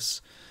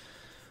arthritis.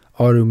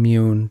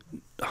 Autoimmune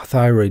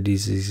thyroid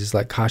diseases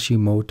like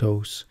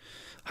Hashimoto's,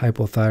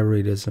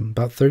 hypothyroidism,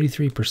 about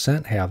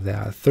 33% have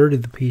that. A third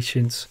of the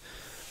patients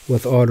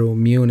with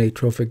autoimmune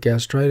atrophic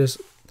gastritis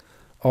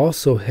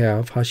also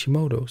have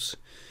Hashimoto's.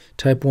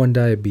 Type 1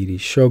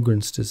 diabetes,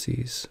 Sjogren's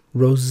disease,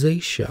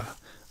 rosacea.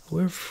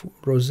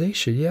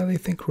 Rosacea, yeah, they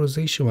think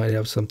rosacea might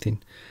have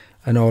something,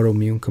 an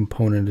autoimmune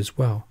component as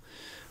well.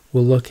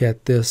 We'll look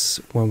at this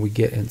when we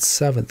get in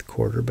 7th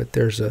quarter, but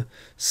there's a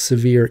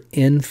severe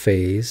in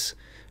phase.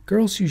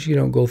 Girls usually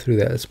don't go through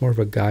that. It's more of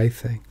a guy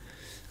thing.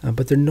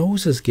 But their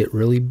noses get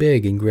really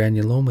big and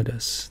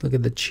granulomatous. Look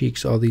at the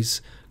cheeks, all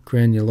these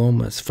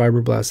granulomas,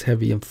 fibroblast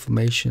heavy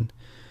inflammation,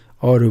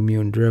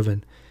 autoimmune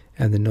driven,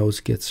 and the nose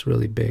gets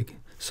really big.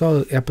 Saw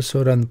an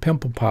episode on the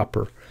pimple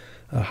popper,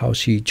 how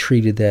she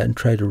treated that and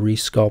tried to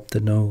resculpt the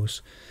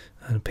nose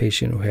on a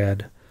patient who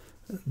had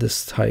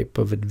this type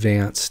of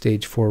advanced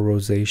stage 4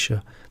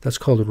 rosacea. That's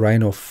called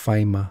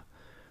rhinophyma.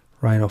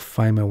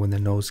 Rhinophyma, when the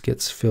nose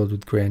gets filled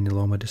with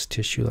granulomatous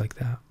tissue like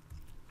that.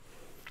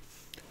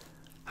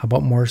 How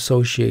about more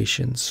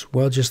associations?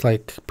 Well, just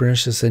like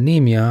pernicious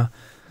anemia,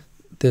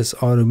 this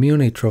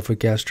autoimmune atrophic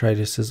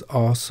gastritis is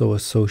also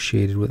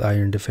associated with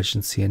iron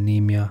deficiency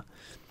anemia,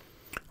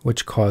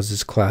 which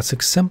causes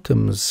classic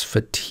symptoms,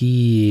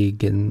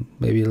 fatigue, and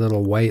maybe a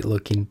little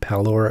white-looking,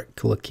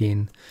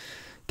 palloric-looking,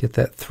 get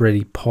that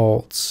thready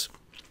pulse,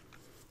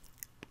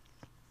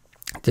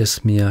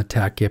 dyspnea,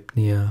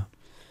 tachypnea,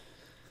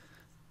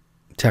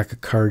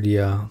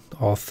 tachycardia,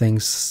 all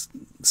things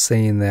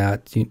saying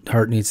that your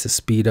heart needs to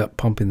speed up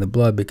pumping the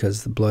blood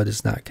because the blood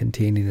is not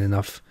containing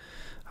enough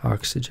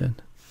oxygen.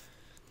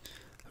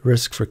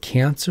 Risk for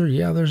cancer,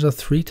 yeah, there's a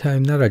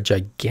 3-time, not a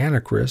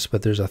gigantic risk,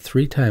 but there's a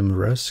 3-time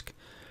risk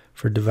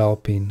for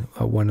developing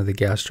one of the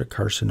gastric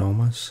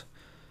carcinomas.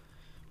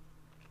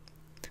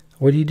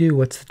 What do you do?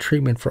 What's the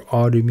treatment for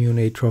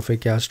autoimmune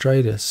atrophic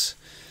gastritis?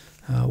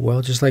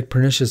 Well, just like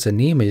pernicious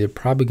anemia, you're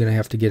probably going to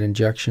have to get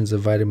injections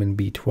of vitamin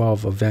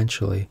B12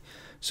 eventually.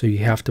 So you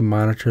have to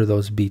monitor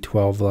those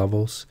B12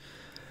 levels.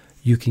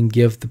 You can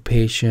give the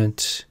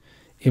patient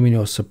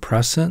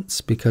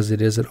immunosuppressants because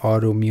it is an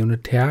autoimmune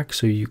attack.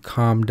 So you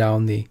calm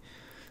down the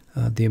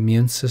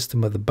immune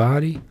system of the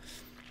body.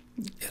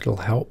 It'll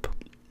help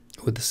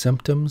with the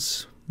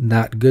symptoms.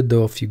 Not good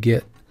though if you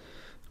get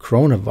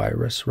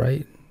coronavirus,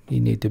 right?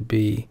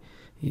 You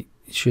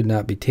should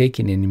not be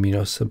taking any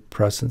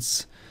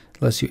immunosuppressants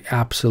unless you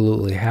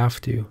absolutely have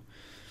to.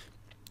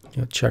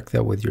 Check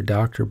that with your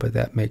doctor, but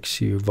that makes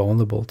you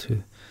vulnerable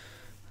to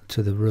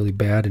the really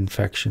bad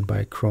infection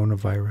by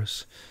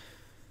coronavirus.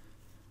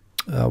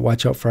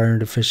 Watch out for iron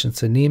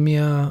deficiency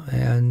anemia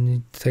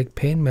and take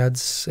pain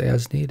meds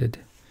as needed,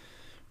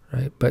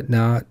 right? But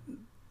not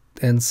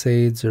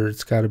NSAIDs, or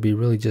it's got to be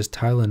really just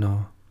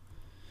Tylenol.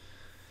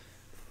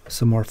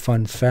 Some more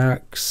fun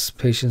facts.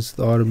 Patients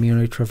with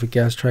autoimmune atrophic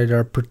gastritis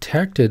are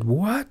protected.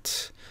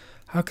 What?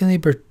 How can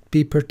they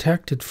be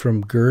protected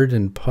from GERD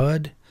and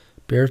PUD,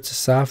 Barrett's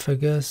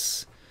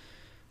esophagus,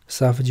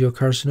 esophageal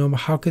carcinoma?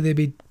 How could they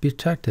be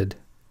protected?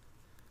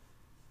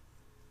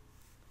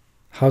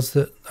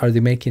 Are they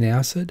making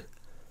acid?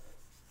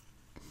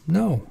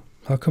 No.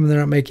 How come they're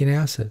not making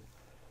acid?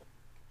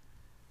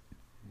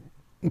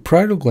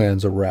 Parietal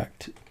glands are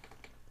wrecked.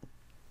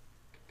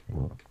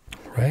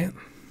 Right?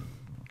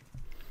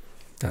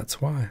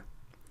 That's why.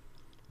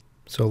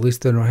 So at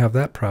least they don't have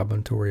that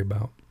problem to worry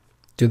about.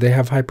 Do they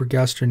have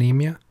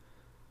hypergastrinemia?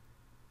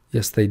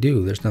 Yes, they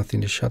do. There's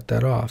nothing to shut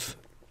that off.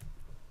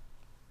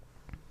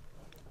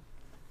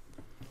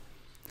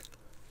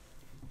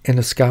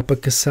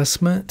 Endoscopic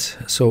assessment.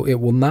 So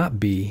it will not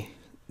be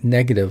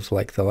negative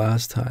like the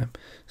last time.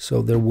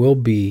 So there will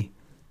be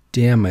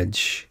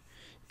damage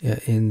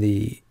in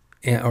the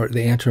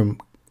antrum,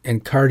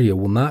 and cardia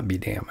will not be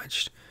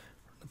damaged.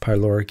 The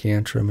pyloric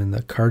antrum and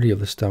the cardia of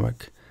the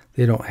stomach,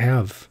 they don't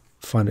have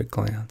fundic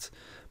glands.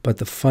 But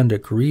the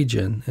fundic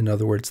region, in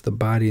other words, the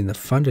body and the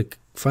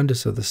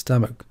fundus of the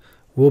stomach,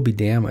 will be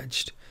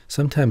damaged,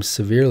 sometimes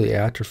severely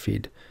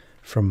atrophied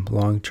from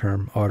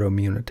long-term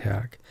autoimmune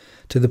attack.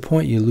 To the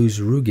point you lose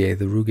rugae,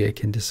 the rugae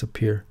can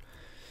disappear.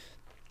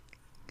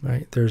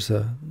 Right? There's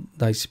a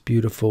nice,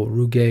 beautiful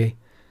rugae.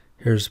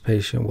 Here's a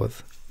patient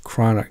with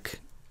chronic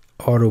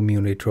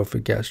autoimmune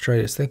atrophic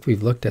gastritis. I think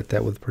we've looked at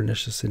that with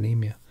pernicious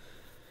anemia.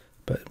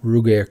 But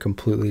rugae are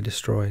completely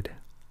destroyed.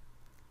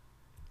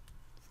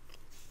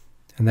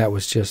 And that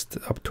was just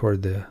up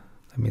toward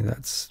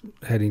that's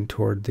heading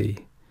toward the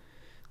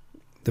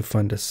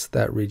fundus,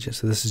 that region.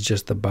 So this is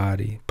just the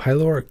body.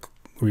 Pyloric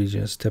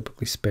region is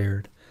typically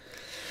spared.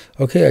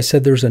 Okay, I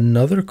said there's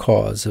another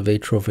cause of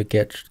atrophic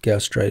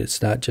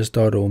gastritis, not just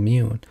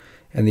autoimmune.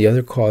 And the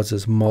other cause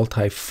is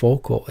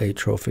multifocal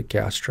atrophic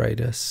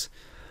gastritis.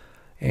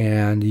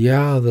 And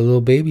yeah, the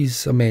little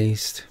baby's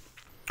amazed.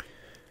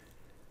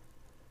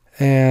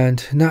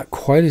 And not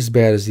quite as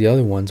bad as the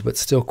other ones, but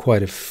still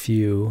quite a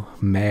few.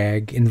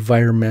 MAG,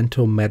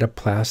 environmental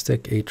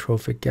metaplastic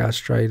atrophic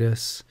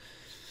gastritis.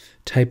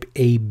 Type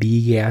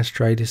AB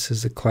gastritis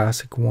is a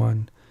classic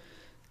one.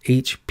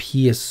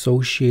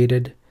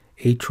 HP-associated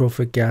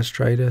atrophic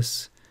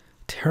gastritis.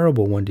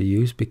 Terrible one to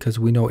use because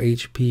we know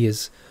HP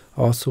is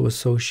also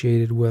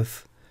associated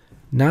with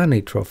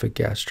non-atrophic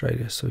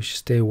gastritis, so you should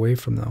stay away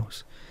from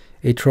those.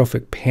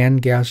 Atrophic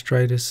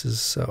pangastritis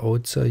is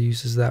ODSA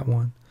uses that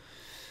one.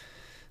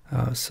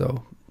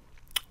 So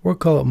we'll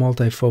call it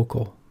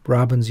multifocal.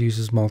 Robbins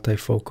uses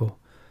multifocal.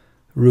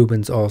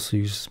 Rubens also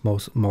uses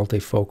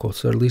multifocal,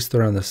 so at least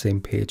they're on the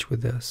same page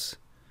with this.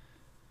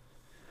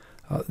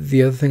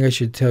 The other thing I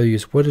should tell you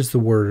is, what does the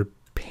word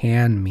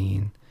pan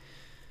mean?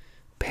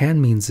 Pan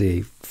means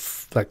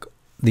like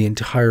the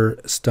entire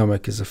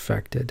stomach is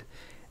affected,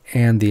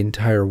 and the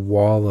entire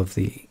wall of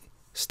the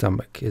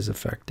stomach is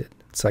affected.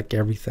 It's like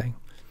everything.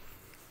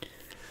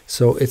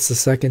 So it's the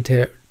second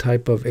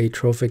type of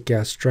atrophic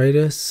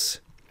gastritis.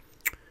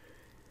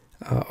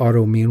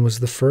 Autoimmune was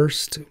the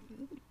first.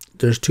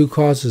 There's two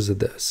causes of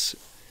this.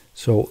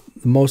 So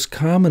the most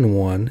common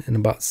one, in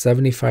about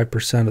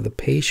 75% of the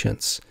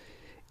patients,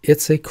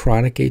 it's a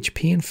chronic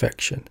HP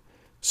infection.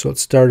 So it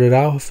started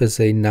off as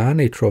a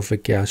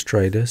non-atrophic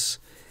gastritis,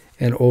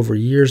 and over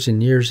years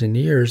and years and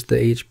years, the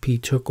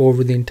HP took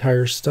over the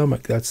entire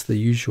stomach. That's the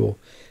usual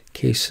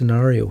case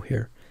scenario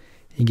here.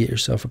 You get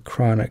yourself a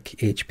chronic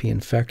HP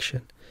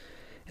infection.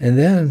 And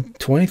then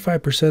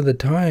 25% of the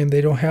time,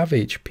 they don't have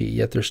HP,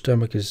 yet their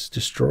stomach is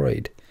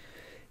destroyed.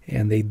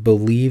 And they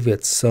believe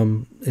it's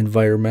some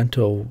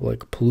environmental,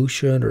 like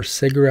pollution or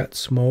cigarette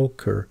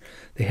smoke, or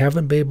they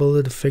haven't been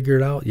able to figure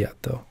it out yet,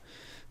 though.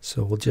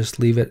 So we'll just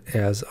leave it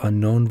as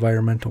unknown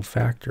environmental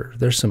factor.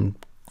 There's some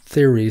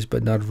theories,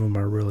 but none of them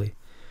are really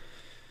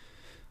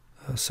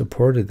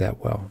supported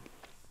that well.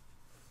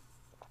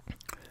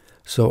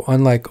 So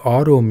unlike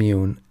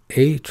autoimmune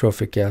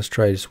atrophic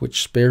gastritis,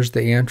 which spares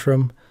the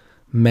antrum,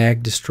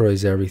 MAG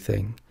destroys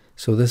everything.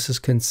 So this is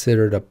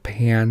considered a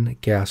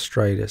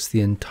pan-gastritis.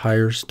 The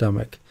entire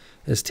stomach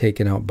is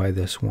taken out by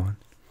this one.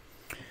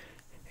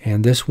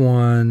 And this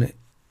one,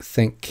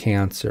 think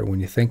cancer. When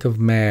you think of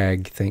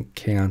MAG, think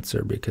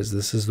cancer, because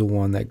this is the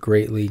one that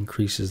greatly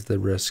increases the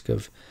risk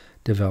of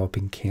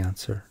developing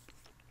cancer.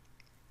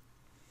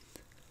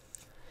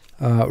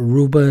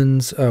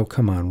 Rubens, oh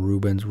come on,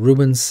 Rubens.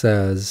 Rubens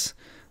says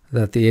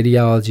that the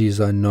etiology is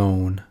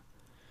unknown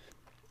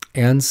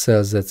and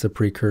says that's a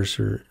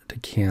precursor to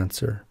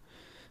cancer.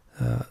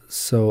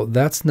 So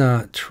that's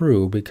not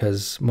true,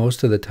 because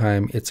most of the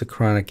time it's a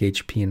chronic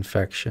HP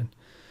infection,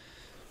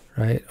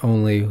 right?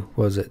 Only,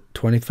 was it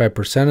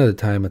 25% of the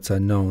time it's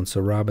unknown.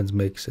 So Rubens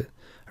makes it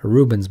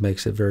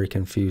a very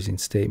confusing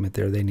statement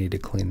there. They need to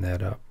clean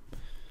that up.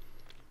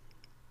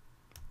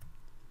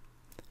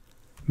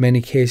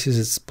 Many cases,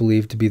 it's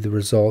believed to be the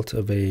result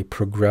of a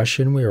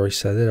progression, we already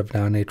said it, of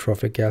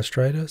nonatrophic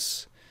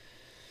gastritis.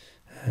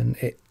 And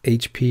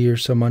HP or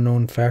some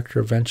unknown factor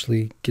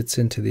eventually gets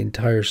into the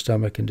entire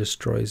stomach and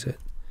destroys it.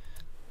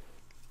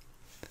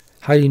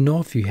 How do you know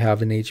if you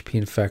have an HP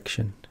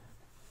infection?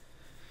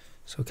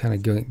 So kind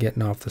of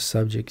getting off the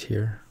subject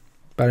here.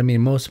 But I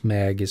mean, most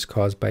MAG is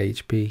caused by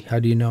HP. How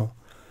do you know?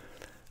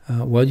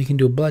 Well, you can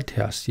do a blood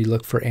test. You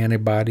look for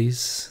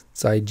antibodies.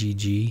 It's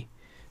IgG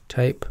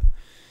type.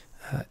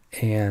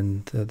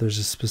 And there's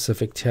a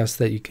specific test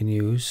that you can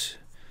use,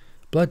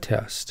 blood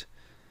test.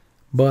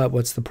 But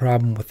what's the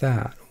problem with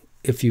that?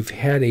 If you've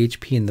had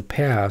HP in the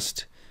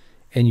past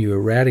and you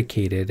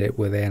eradicated it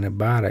with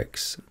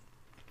antibiotics,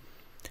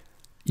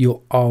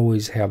 you'll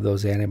always have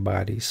those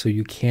antibodies. So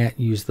you can't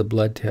use the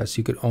blood test.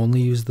 You could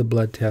only use the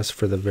blood test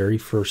for the very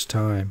first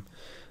time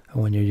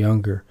when you're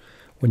younger.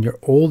 When you're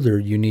older,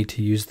 you need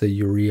to use the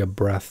urea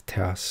breath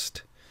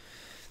test.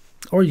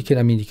 Or you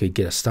could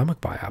get a stomach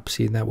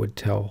biopsy and that would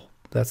tell.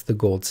 That's the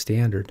gold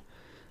standard.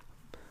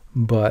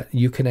 But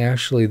you can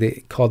actually,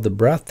 they called the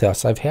breath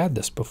test. I've had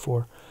this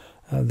before.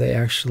 They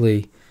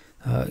actually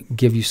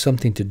give you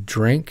something to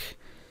drink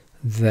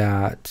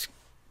that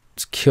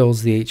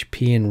kills the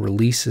HP and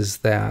releases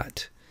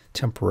that,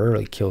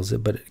 temporarily kills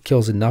it, but it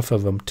kills enough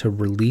of them to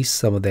release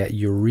some of that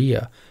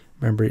urea.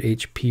 Remember,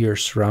 HP are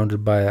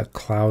surrounded by a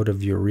cloud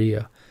of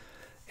urea,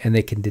 and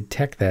they can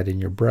detect that in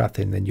your breath,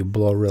 and then you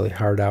blow really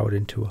hard out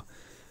into a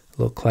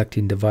little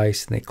collecting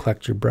device, and they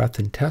collect your breath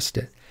and test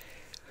it.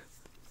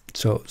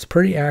 So it's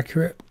pretty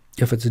accurate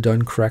if it's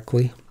done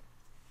correctly.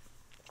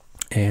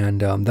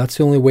 And that's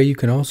the only way you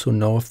can also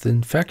know if the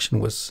infection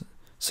was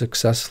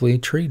successfully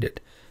treated,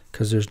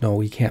 because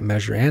you can't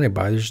measure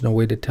antibodies. There's no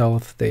way to tell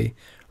if the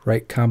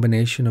right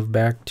combination of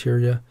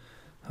bacteria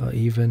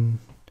even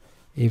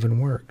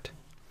worked,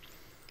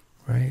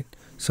 right?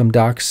 Some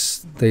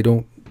docs, they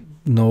don't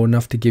know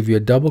enough to give you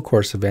a double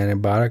course of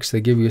antibiotics. They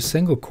give you a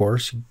single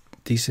course,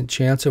 decent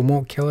chance it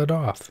won't kill it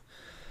off.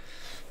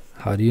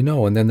 How do you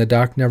know? And then the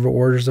doc never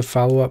orders a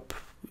follow-up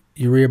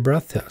urea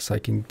breath test. I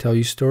can tell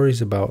you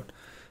stories about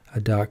a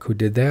doc who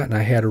did that, and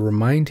I had to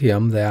remind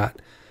him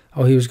that,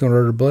 he was going to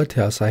order a blood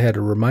test. I had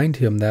to remind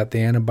him that the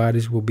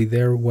antibodies will be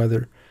there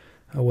whether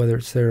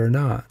it's there or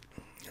not.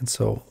 And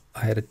so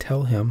I had to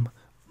tell him,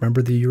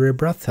 remember the urea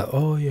breath test?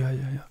 Oh, yeah.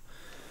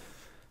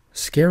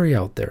 Scary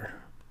out there.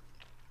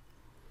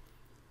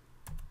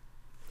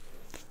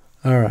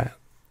 All right.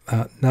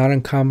 Not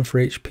uncommon for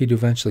HP to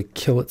eventually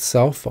kill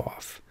itself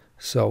off.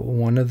 So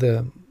one of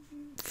the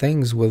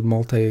things with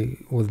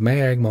MAG,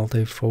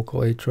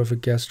 multifocal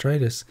atrophic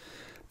gastritis,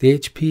 the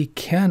HP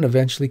can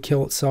eventually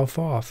kill itself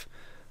off.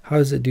 How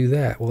does it do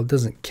that? Well, it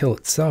doesn't kill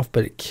itself,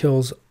 but it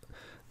kills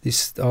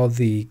all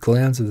the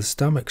glands of the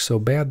stomach so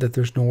bad that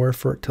there's nowhere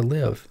for it to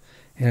live.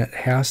 And it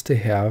has to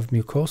have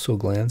mucosal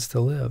glands to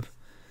live.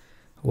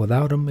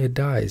 Without them, it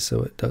dies,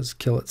 so it does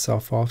kill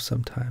itself off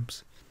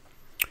sometimes.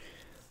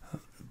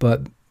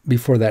 But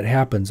before that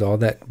happens, all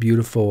that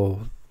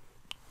beautiful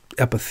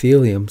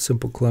epithelium,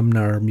 simple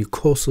columnar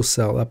mucosal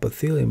cell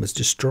epithelium, is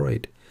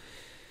destroyed.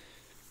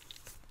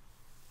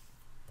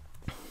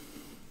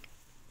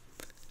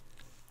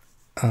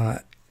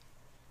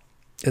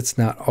 It's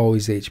not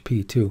always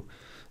HP too.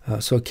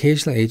 So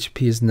occasionally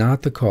HP is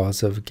not the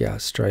cause of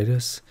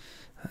gastritis.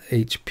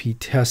 HP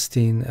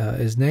testing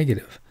is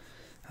negative.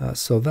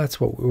 So that's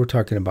what we're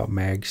talking about,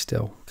 MAG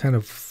still. Kind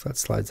of, that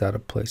slides out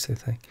of place, I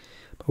think.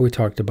 But we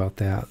talked about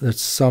that. There's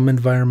some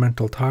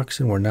environmental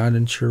toxin. We're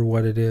not sure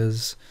what it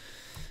is.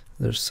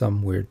 There's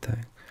some weird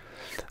thing.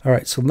 All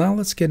right, so now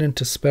let's get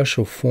into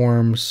special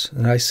forms.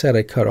 And I said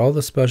I cut all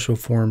the special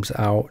forms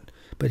out.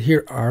 But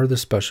here are the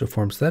special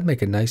forms. That'd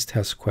make a nice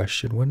test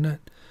question, wouldn't it?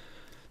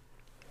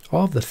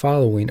 All of the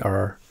following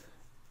are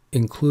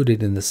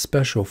included in the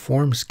special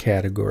forms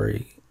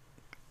category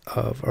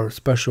or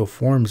special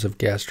forms of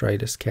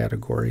gastritis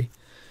category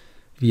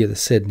via the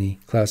Sydney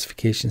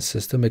classification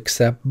system,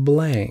 except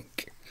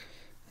blank.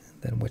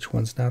 Then which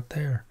one's not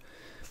there?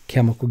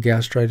 Chemical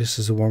gastritis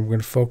is the one we're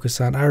going to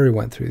focus on. I already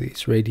went through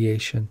these.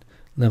 Radiation,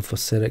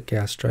 lymphocytic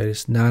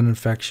gastritis,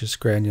 non-infectious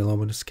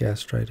granulomatous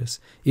gastritis,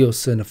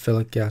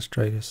 eosinophilic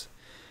gastritis,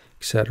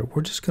 etc.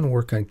 We're just going to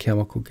work on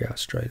chemical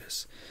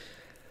gastritis.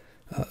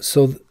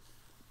 So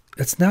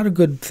it's not a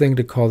good thing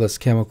to call this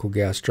chemical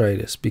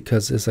gastritis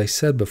because, as I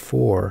said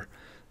before,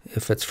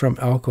 if it's from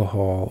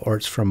alcohol or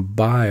it's from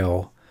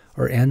bile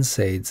or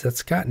NSAIDs,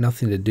 that's got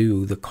nothing to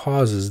do. The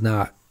cause is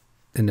not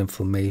an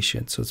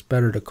inflammation, so it's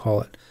better to call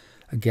it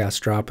a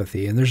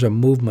gastropathy. And there's a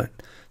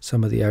movement.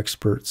 Some of the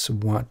experts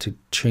want to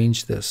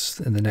change this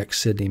in the next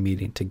Sydney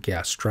meeting to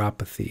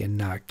gastropathy and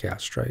not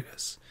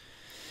gastritis.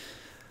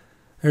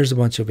 There's a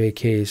bunch of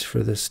AKs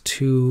for this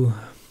too.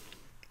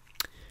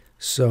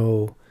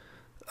 So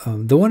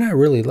the one I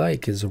really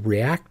like is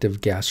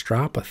reactive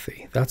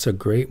gastropathy. That's a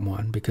great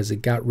one because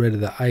it got rid of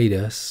the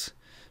itis.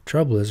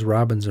 Trouble is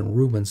Robbins and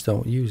Rubens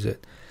don't use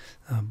it.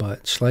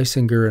 But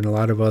Schlesinger and a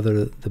lot of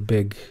the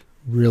big,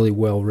 really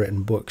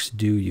well-written books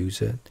do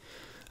use it.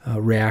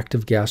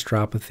 Reactive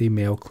gastropathy,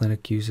 Mayo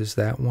Clinic uses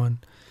that one.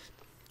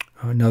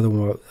 Another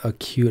one,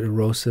 acute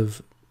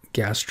erosive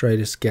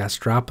gastritis,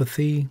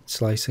 gastropathy.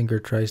 Schlesinger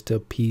tries to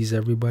appease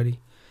everybody.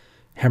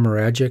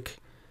 Hemorrhagic,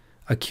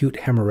 acute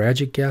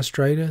hemorrhagic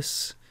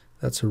gastritis.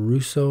 That's a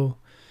Russo.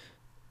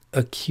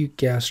 Acute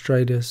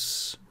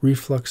gastritis,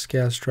 reflux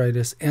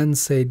gastritis,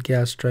 NSAID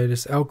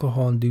gastritis,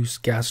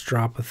 alcohol-induced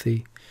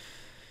gastropathy.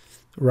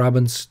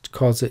 Robbins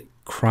calls it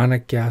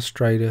chronic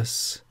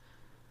gastritis.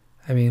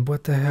 I mean,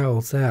 what the hell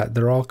is that?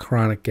 They're all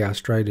chronic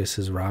gastritis,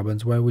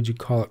 Robbins. Why would you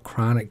call it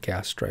chronic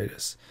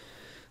gastritis?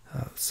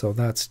 So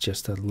that's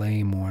just a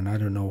lame one. I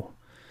don't know.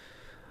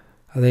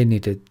 They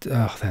need to...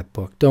 Oh, that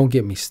book. Don't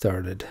get me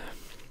started.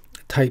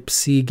 Type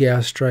C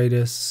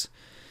gastritis.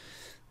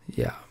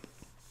 Yeah.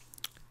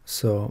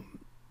 So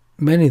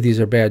many of these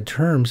are bad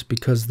terms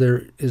because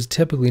there is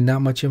typically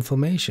not much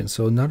inflammation.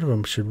 So none of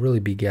them should really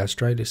be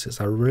gastritis.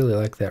 I really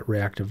like that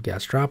reactive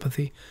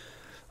gastropathy.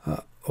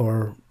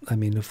 Or, I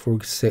mean, if we're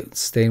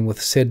staying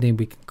with Sydney,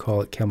 we can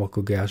call it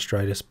chemical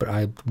gastritis. But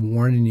I'm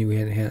warning you,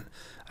 hint, hint,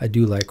 I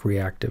do like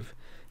reactive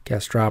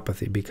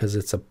gastropathy because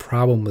it's a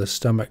problem with the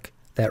stomach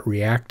that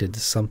reacted to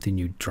something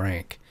you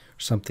drank or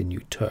something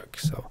you took.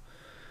 So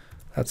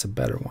that's a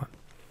better one.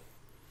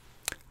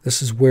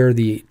 This is where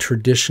the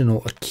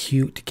traditional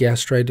acute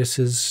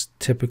gastritis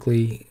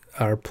typically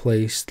are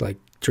placed, like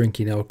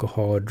drinking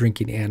alcohol or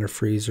drinking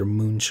antifreeze or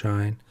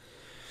moonshine.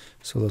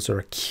 So those are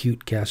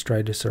acute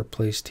gastritis are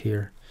placed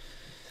here.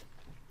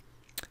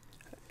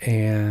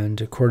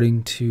 And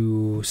according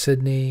to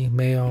Sydney,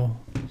 Mayo,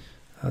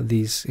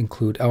 these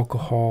include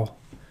alcohol,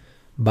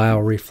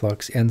 bile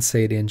reflux,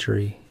 NSAID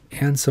injury,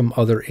 and some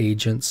other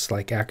agents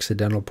like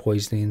accidental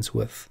poisonings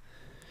with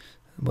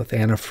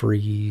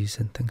antifreeze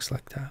and things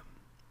like that.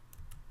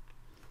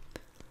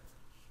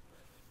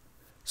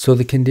 So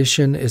the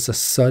condition is a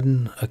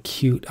sudden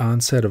acute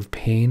onset of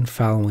pain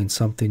following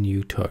something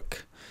you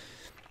took.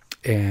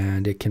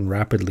 And it can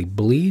rapidly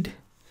bleed.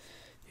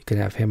 You can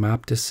have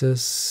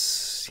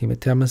hemoptysis,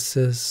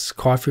 hematemesis,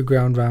 coffee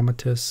ground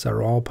vomitus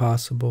are all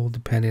possible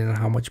depending on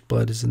how much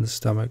blood is in the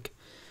stomach.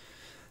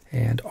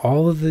 And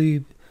all of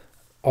these,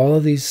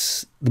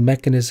 the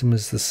mechanism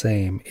is the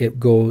same. It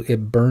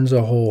burns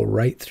a hole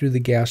right through the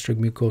gastric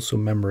mucosal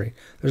membrane.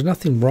 There's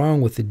nothing wrong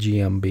with the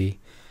GMB.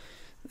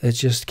 It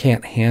just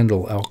can't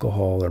handle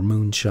alcohol or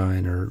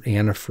moonshine or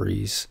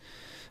antifreeze.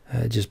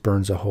 It just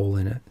burns a hole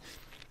in it.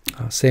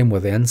 Same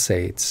with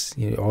NSAIDs.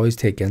 You always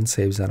take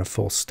NSAIDs on a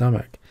full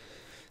stomach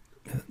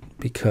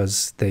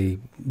because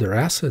they're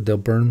acid. They'll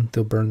burn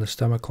the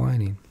stomach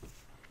lining.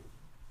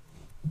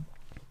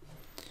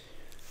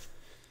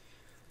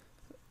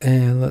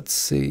 And let's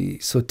see.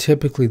 So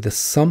typically the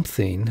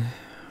something,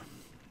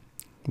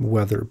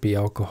 whether it be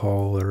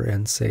alcohol or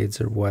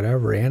NSAIDs or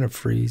whatever,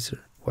 antifreeze or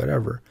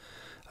whatever,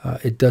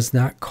 it does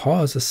not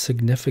cause a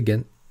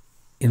significant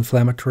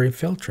inflammatory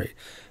infiltrate.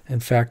 In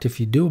fact, if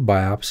you do a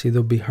biopsy,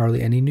 there'll be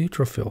hardly any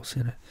neutrophils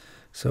in it.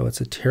 So it's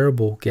a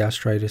terrible,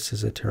 gastritis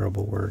is a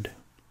terrible word.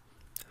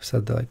 I've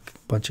said that like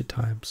a bunch of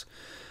times.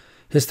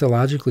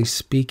 Histologically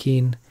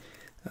speaking,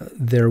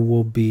 there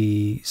will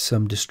be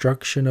some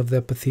destruction of the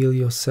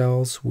epithelial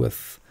cells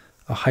with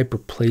a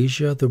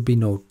hyperplasia. There'll be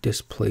no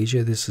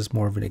dysplasia. This is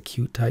more of an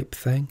acute type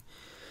thing.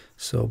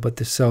 So, but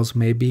the cells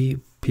may be,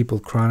 people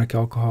with chronic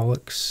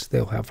alcoholics,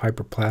 they'll have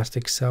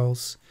hyperplastic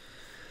cells.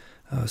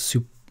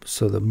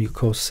 So the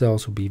mucosal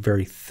cells will be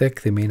very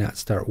thick. They may not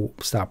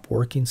stop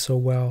working so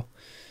well.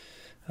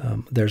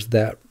 There's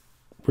that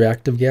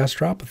reactive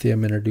gastropathy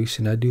I'm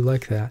introducing. I do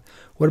like that.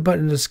 What about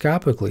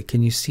endoscopically?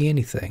 Can you see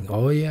anything?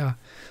 Oh, yeah.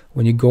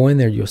 When you go in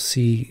there, you'll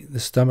see the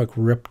stomach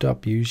ripped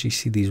up. You usually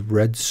see these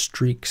red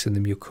streaks in the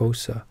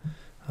mucosa,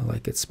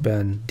 like it's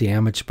been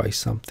damaged by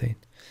something.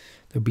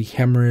 There'll be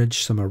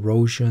hemorrhage, some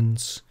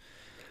erosions,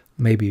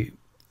 maybe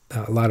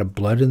a lot of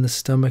blood in the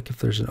stomach if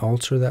there's an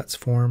ulcer that's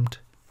formed.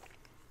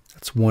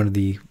 That's one of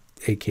the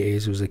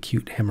AKAs. It was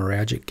acute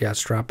hemorrhagic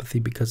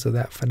gastropathy because of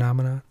that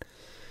phenomenon.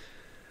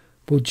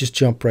 We'll just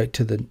jump right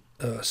to the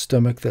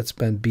stomach that's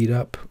been beat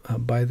up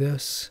by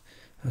this.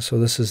 So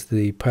this is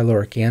the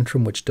pyloric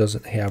antrum, which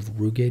doesn't have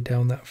rugae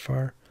down that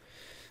far.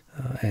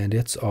 And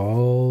it's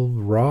all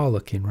raw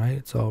looking, right?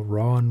 It's all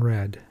raw and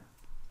red.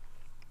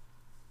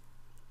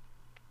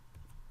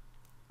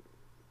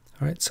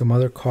 All right, some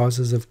other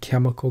causes of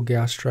chemical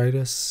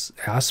gastritis,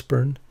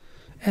 aspirin.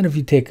 And if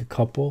you take a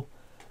couple,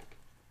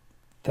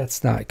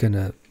 that's not going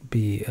to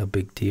be a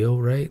big deal,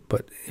 right?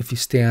 But if you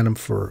stay on them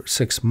for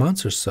 6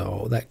 months or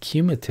so, that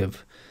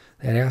cumulative,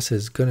 that acid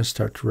is going to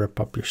start to rip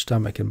up your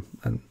stomach. And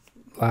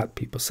a lot of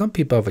people, some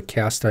people have a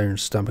cast iron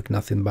stomach,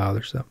 nothing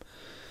bothers them.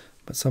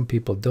 But some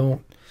people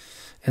don't.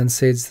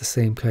 NSAID's the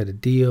same kind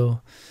of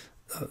deal.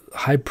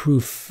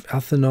 High-proof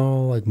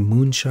ethanol, like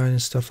moonshine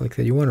and stuff like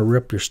that. You want to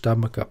rip your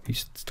stomach up. You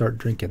start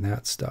drinking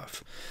that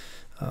stuff.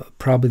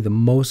 Probably the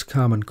most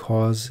common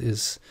cause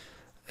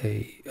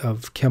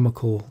of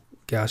chemical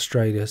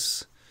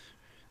gastritis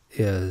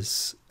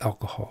is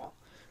alcohol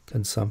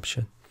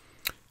consumption.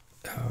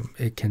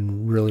 It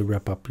can really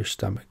rip up your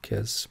stomach,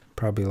 as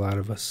probably a lot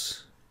of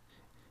us,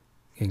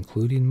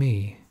 including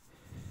me,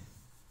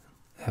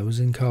 I was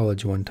in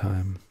college one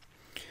time.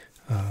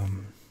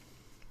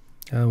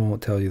 I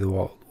won't tell you the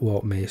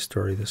Walt May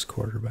story this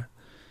quarter, but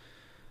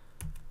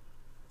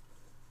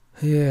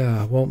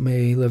yeah, Walt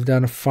May lived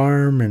on a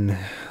farm, and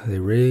they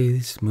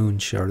raised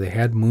moonshine, or they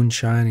had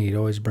moonshine, and he'd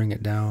always bring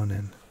it down,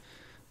 and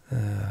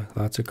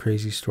lots of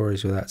crazy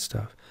stories with that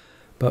stuff.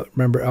 But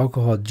remember,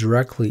 alcohol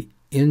directly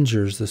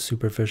injures the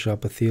superficial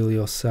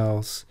epithelial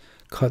cells,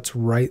 cuts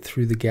right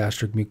through the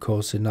gastric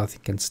mucosa,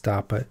 nothing can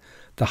stop it.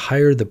 The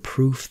higher the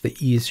proof, the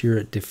easier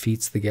it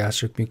defeats the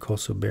gastric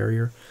mucosal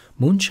barrier.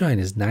 Moonshine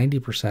is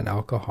 90%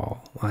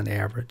 alcohol on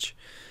average,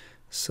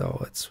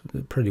 so it's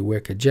pretty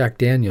wicked. Jack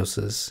Daniels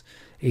is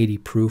 80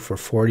 proof or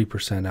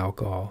 40%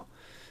 alcohol,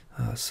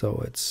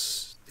 so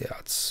it's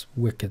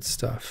wicked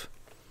stuff.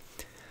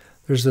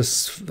 There's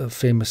this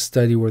famous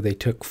study where they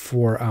took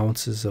 4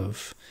 ounces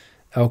of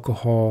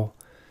alcohol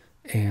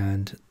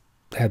and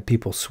had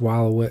people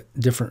swallow it,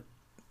 different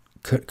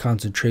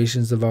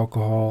concentrations of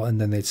alcohol, and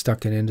then they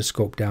stuck an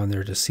endoscope down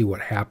there to see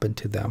what happened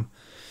to them.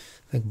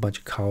 I think a bunch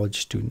of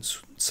college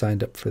students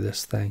signed up for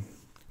this thing.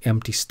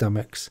 Empty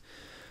stomachs.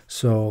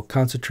 So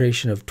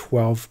concentration of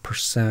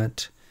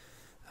 12%,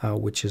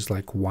 which is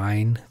like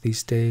wine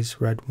these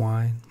days, red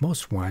wine.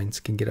 Most wines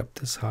can get up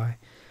this high.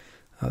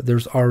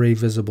 There's already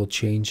visible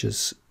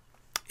changes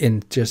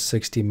in just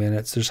 60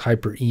 minutes. There's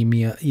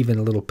hyperemia, even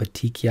a little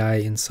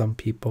petechiae in some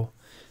people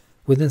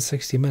within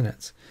 60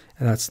 minutes.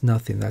 And that's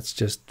nothing. That's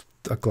just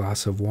a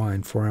glass of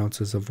wine, 4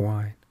 ounces of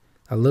wine,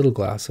 a little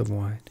glass of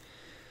wine.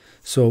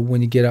 So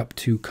when you get up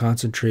to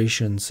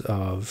concentrations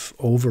of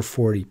over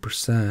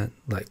 40%,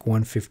 like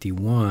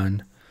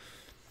 151,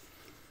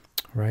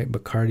 right,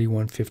 Bacardi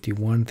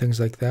 151, things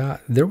like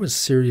that, there was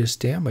serious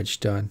damage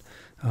done.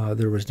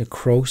 There was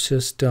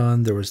necrosis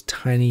done. There was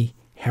tiny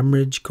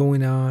hemorrhage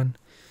going on.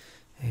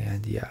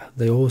 And yeah,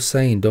 the old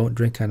saying, don't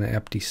drink on an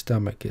empty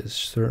stomach, is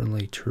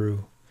certainly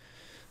true.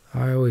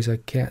 I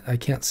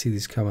can't see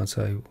these comments.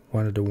 I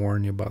wanted to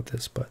warn you about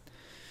this, but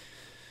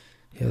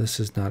yeah, this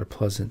is not a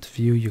pleasant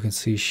view. You can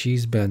see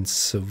she's been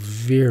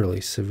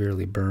severely,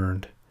 severely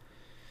burned.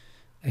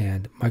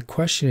 And my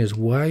question is,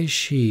 why is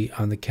she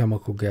on the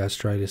chemical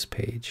gastritis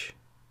page?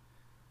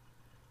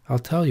 I'll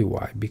tell you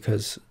why.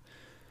 Because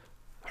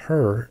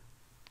her,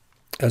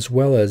 as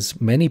well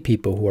as many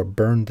people who are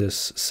burned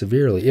this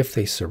severely, if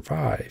they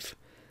survive,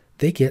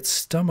 they get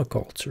stomach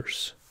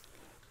ulcers.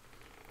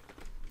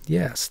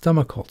 Yeah,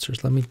 stomach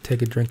ulcers. Let me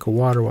take a drink of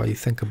water while you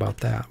think about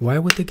that. Why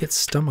would they get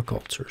stomach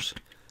ulcers?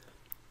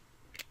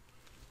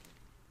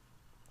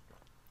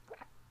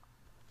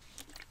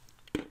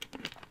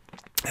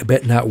 I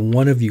bet not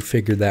one of you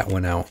figured that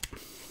one out.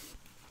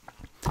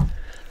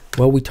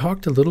 Well, we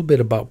talked a little bit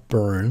about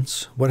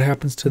burns. What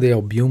happens to the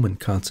albumin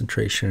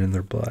concentration in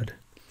their blood?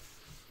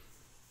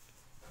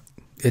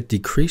 It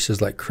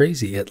decreases like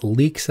crazy. It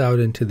leaks out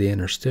into the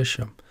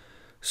interstitium.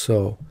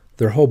 So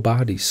their whole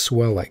bodies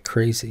swell like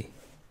crazy.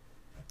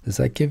 Does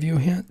that give you a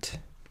hint?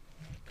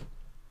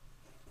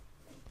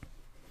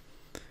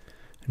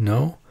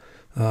 No?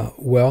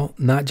 Well,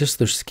 not just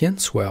their skin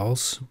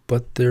swells,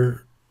 but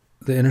the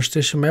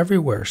interstitium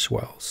everywhere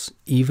swells,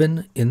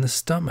 even in the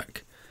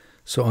stomach.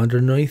 So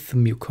underneath the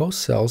mucose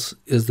cells,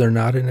 is there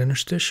not an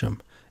interstitium?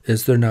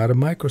 Is there not a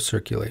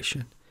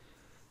microcirculation?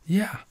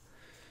 Yeah.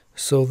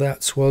 So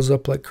that swells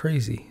up like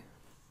crazy.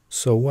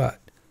 So what?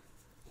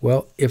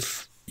 Well,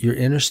 if your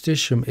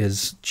interstitium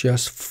is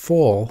just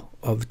full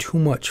of too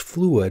much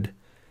fluid,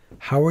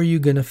 how are you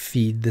going to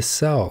feed the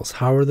cells?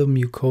 How are the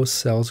mucose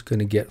cells going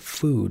to get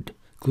food,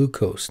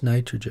 glucose,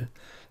 nitrogen?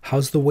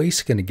 How's the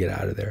waste going to get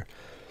out of there?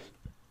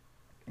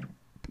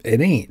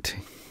 It ain't.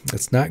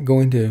 It's not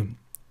going to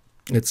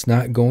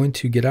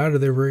get out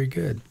of there very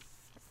good.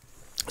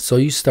 So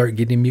you start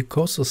getting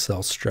mucosal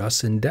cell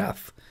stress and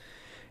death.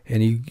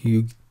 And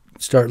you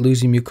start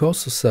losing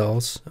mucosal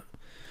cells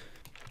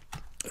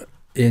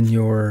in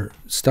your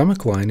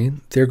stomach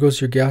lining. There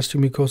goes your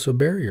gastromucosal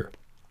barrier.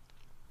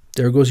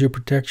 There goes your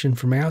protection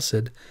from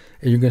acid,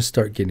 and you're going to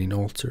start getting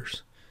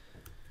ulcers,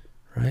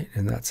 right?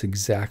 And that's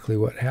exactly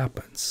what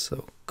happens.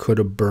 So could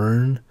a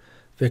burn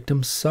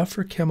victim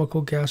suffer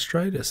chemical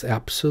gastritis?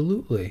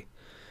 Absolutely.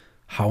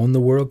 How in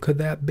the world could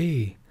that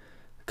be?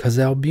 Because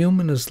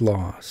albumin is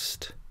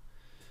lost.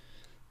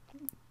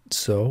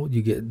 So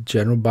you get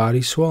general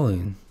body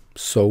swelling.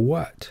 So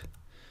what?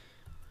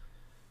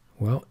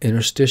 Well,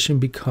 interstitium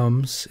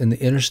becomes, in the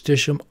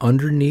interstitium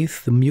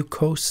underneath the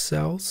mucose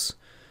cells,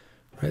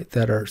 right,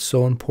 that are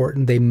so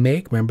important, they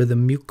make, remember the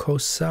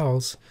mucose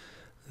cells,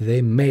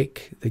 they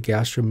make the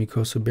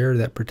gastromucosal barrier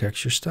that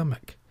protects your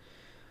stomach.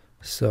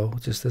 So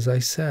just as I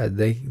said,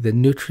 the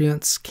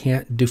nutrients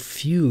can't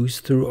diffuse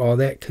through all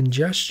that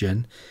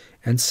congestion,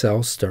 and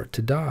cells start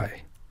to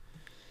die.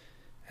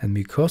 And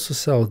mucosal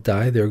cells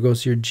die, there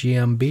goes your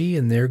GMB,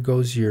 and there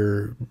goes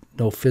your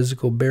no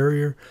physical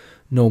barrier,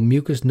 no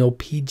mucus, no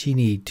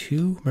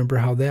PGNE2. Remember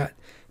how that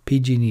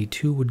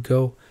PGNE2 would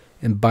go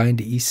and bind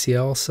to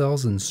ECL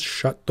cells and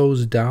shut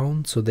those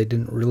down so they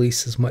didn't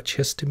release as much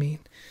histamine?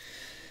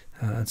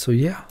 So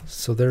yeah,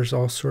 so there's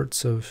all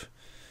sorts of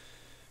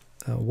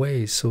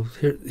ways. So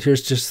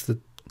here's just the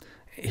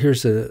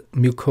here's a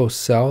mucose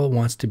cell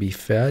wants to be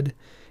fed,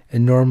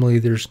 and normally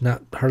there's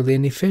not hardly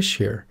any fish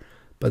here,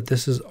 but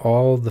this is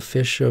all the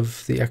fish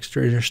of the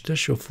extra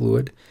interstitial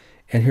fluid,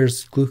 and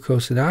here's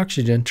glucose and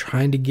oxygen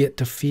trying to get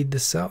to feed the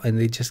cell, and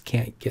they just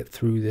can't get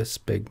through this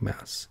big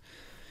mess.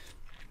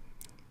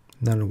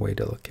 Another way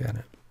to look at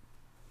it.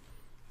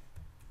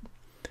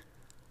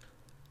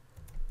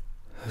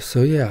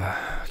 So yeah,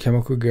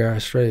 chemical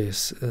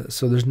gastritis.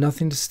 So there's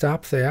nothing to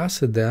stop the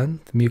acid then.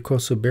 The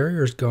mucosal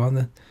barrier is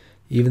gone.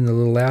 Even the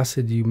little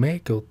acid you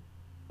make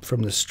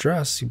from the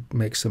stress, you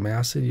make some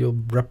acid, you'll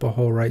rip a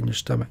hole right in your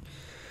stomach.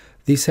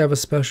 These have a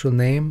special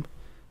name.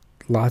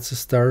 Lots of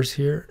stars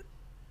here.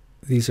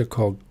 These are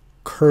called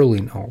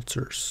curling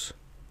ulcers.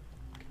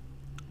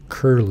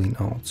 Curling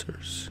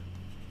ulcers.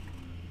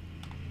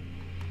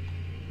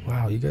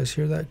 Wow, you guys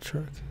hear that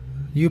truck?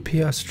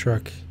 UPS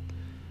truck.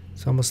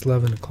 It's almost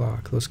 11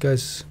 o'clock. Those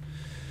guys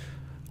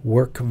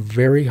work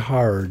very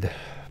hard.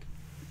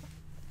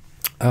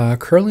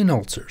 Curling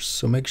ulcers.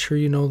 So make sure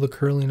you know the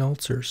curling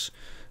ulcers.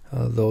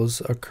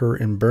 Those occur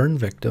in burn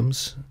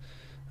victims.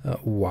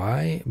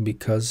 Why?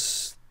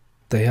 Because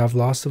they have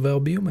loss of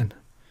albumin.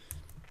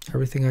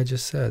 Everything I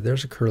just said.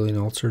 There's a curling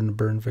ulcer in the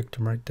burn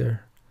victim right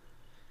there.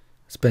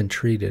 It's been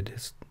treated.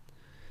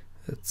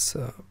 It's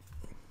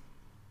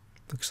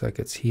looks like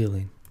it's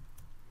healing.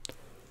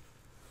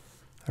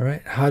 All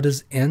right, how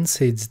does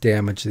NSAIDs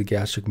damage the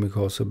gastric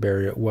mucosal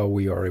barrier? Well,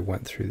 we already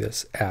went through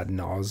this ad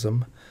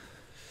nauseum.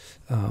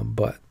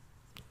 But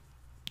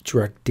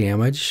direct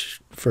damage,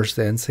 first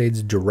the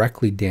NSAIDs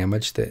directly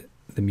damage the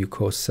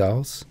mucosal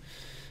cells,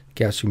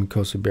 gastric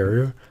mucosal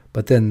barrier.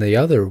 But then the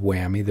other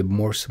whammy, the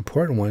most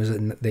important one, is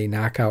that they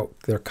knock out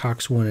their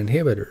COX-1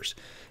 inhibitors.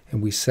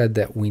 And we said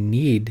that we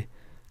need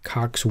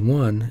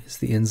COX-1 is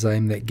the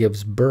enzyme that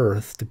gives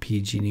birth to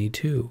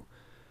PGNE2.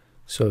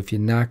 So if you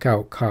knock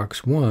out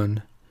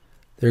COX-1,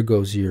 there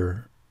goes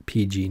your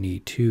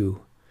PGNE2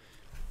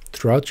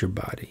 throughout your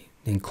body,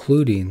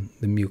 including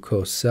the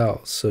mucosal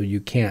cells. So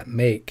you can't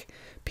make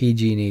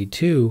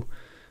PGNE2.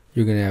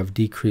 You're going to have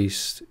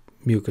decreased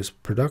mucus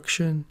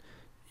production.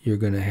 You're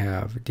going to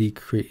have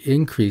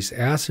increased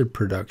acid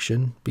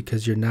production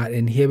because you're not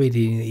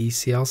inhibiting the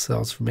ECL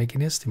cells from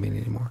making histamine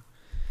anymore.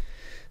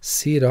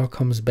 See, it all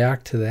comes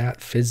back to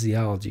that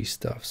physiology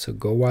stuff. So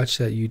go watch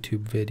that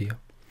YouTube video.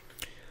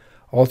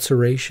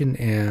 Ulceration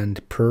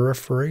and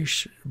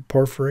perforations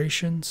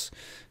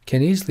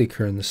can easily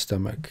occur in the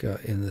stomach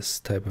in this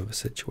type of a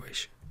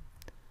situation.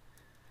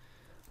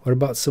 What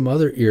about some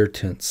other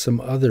irritants, some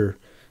other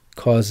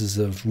causes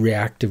of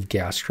reactive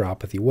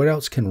gastropathy? What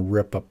else can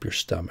rip up your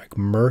stomach?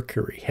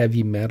 Mercury,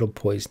 heavy metal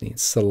poisoning,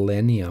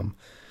 selenium,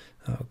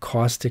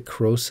 caustic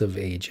corrosive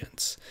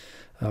agents,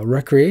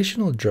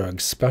 recreational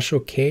drugs,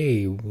 Special K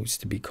used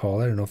to be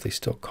called, I don't know if they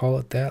still call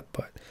it that,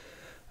 but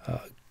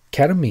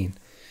ketamine.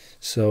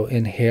 So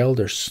inhaled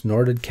or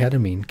snorted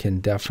ketamine can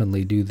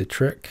definitely do the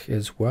trick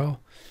as well.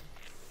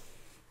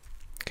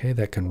 Okay,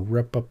 that can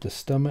rip up the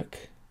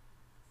stomach.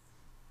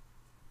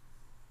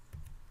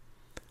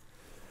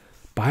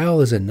 Bile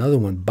is another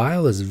one.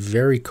 Bile is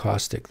very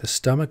caustic. The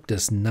stomach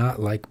does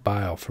not like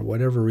bile. For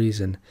whatever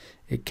reason,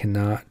 it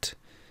cannot.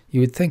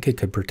 You would think it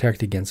could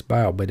protect against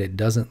bile, but it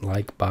doesn't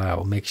like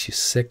bile. It makes you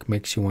sick,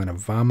 makes you want to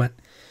vomit.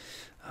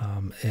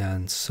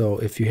 And so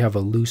if you have a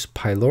loose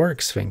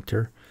pyloric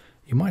sphincter,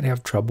 you might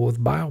have trouble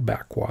with bile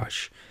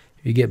backwash.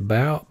 If you get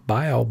bile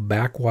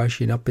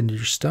backwashing up into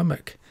your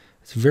stomach,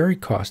 it's very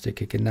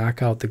caustic. It can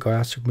knock out the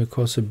gastric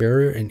mucosal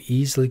barrier and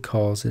easily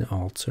cause an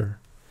ulcer.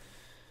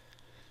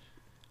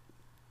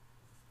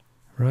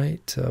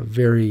 Right?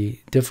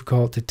 Very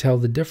difficult to tell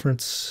the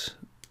difference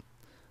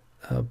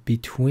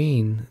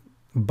between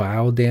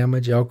bile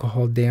damage,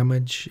 alcohol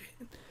damage,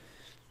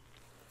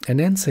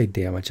 and NSAID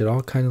damage. It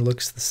all kind of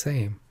looks the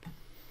same.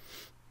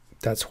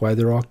 That's why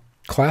they're all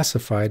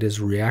classified as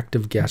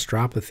reactive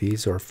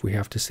gastropathies, or if we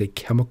have to say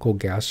chemical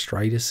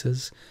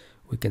gastritises,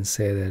 we can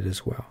say that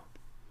as well.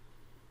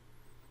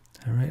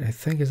 All right, I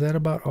think, is that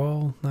about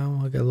all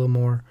now? I got a little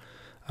more.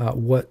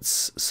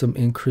 What's some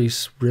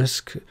increased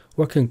risk?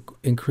 What can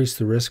increase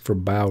the risk for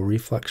bile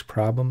reflux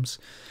problems?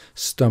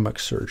 Stomach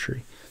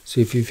surgery. So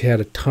if you've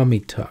had a tummy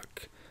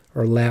tuck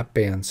or lap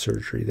band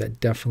surgery, that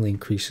definitely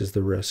increases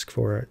the risk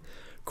for it.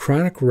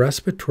 Chronic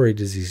respiratory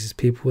diseases,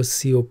 people with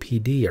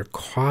COPD or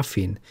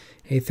coughing,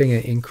 anything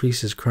that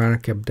increases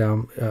chronic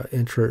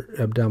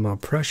intra-abdominal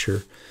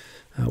pressure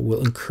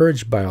will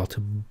encourage bile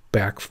to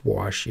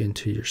backwash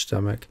into your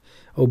stomach.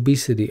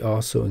 Obesity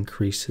also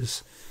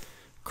increases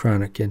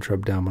chronic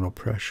intra-abdominal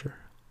pressure.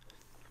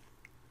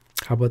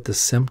 How about the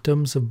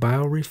symptoms of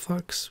bile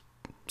reflux?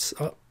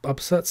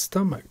 Upset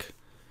stomach,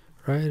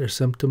 right? Or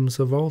symptoms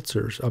of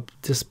ulcers,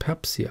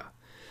 dyspepsia.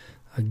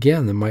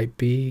 Again, there might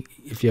be,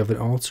 if you have an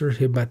ulcer,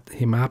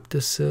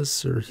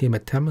 hemoptysis or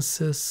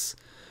hematemesis,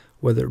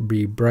 whether it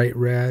be bright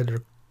red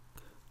or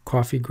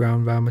coffee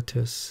ground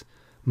vomitus.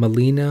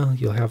 Melena,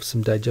 you'll have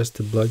some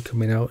digested blood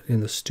coming out in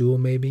the stool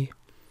maybe.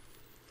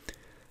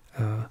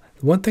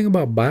 One thing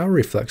about bile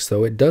reflux,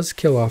 though, it does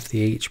kill off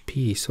the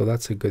HP, so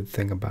that's a good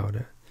thing about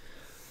it.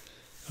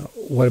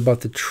 What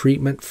about the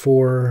treatment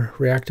for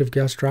reactive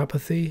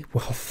gastropathy?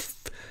 Well,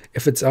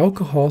 if it's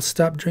alcohol,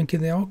 stop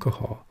drinking the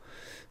alcohol.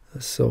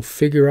 So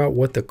figure out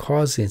what the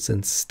cause is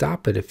and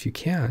stop it if you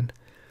can.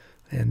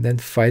 And then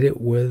fight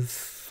it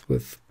with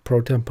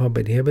proton pump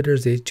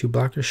inhibitors, H2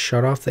 blockers.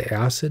 Shut off the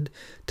acid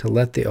to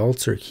let the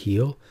ulcer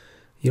heal.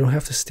 You don't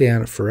have to stay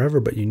on it forever,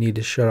 but you need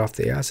to shut off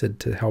the acid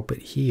to help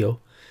it heal.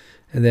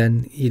 And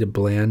then eat a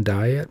bland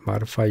diet.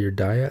 Modify your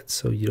diet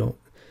so you don't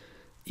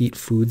eat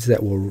foods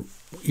that will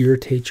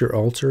irritate your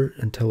ulcer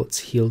until it's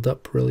healed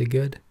up really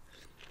good.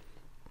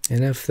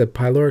 And if the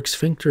pyloric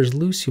sphincter is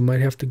loose, you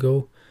might have to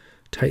go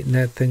tighten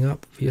that thing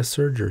up via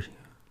surgery.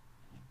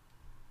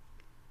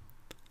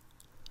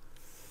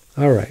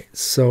 All right,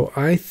 so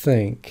I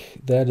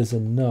think that is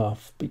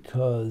enough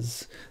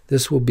because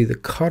this will be the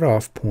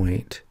cutoff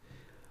point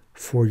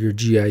for your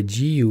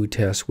GIGU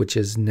test, which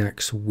is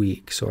next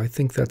week. So I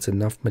think that's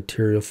enough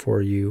material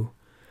for you.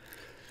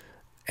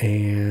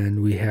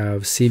 And we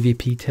have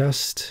CVP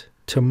test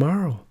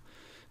tomorrow.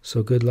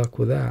 So good luck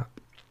with that.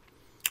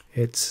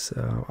 It's,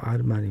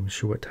 I'm not even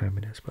sure what time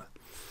it is, but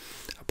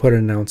I'll put an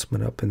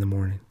announcement up in the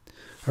morning.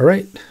 All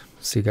right,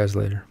 see you guys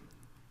later.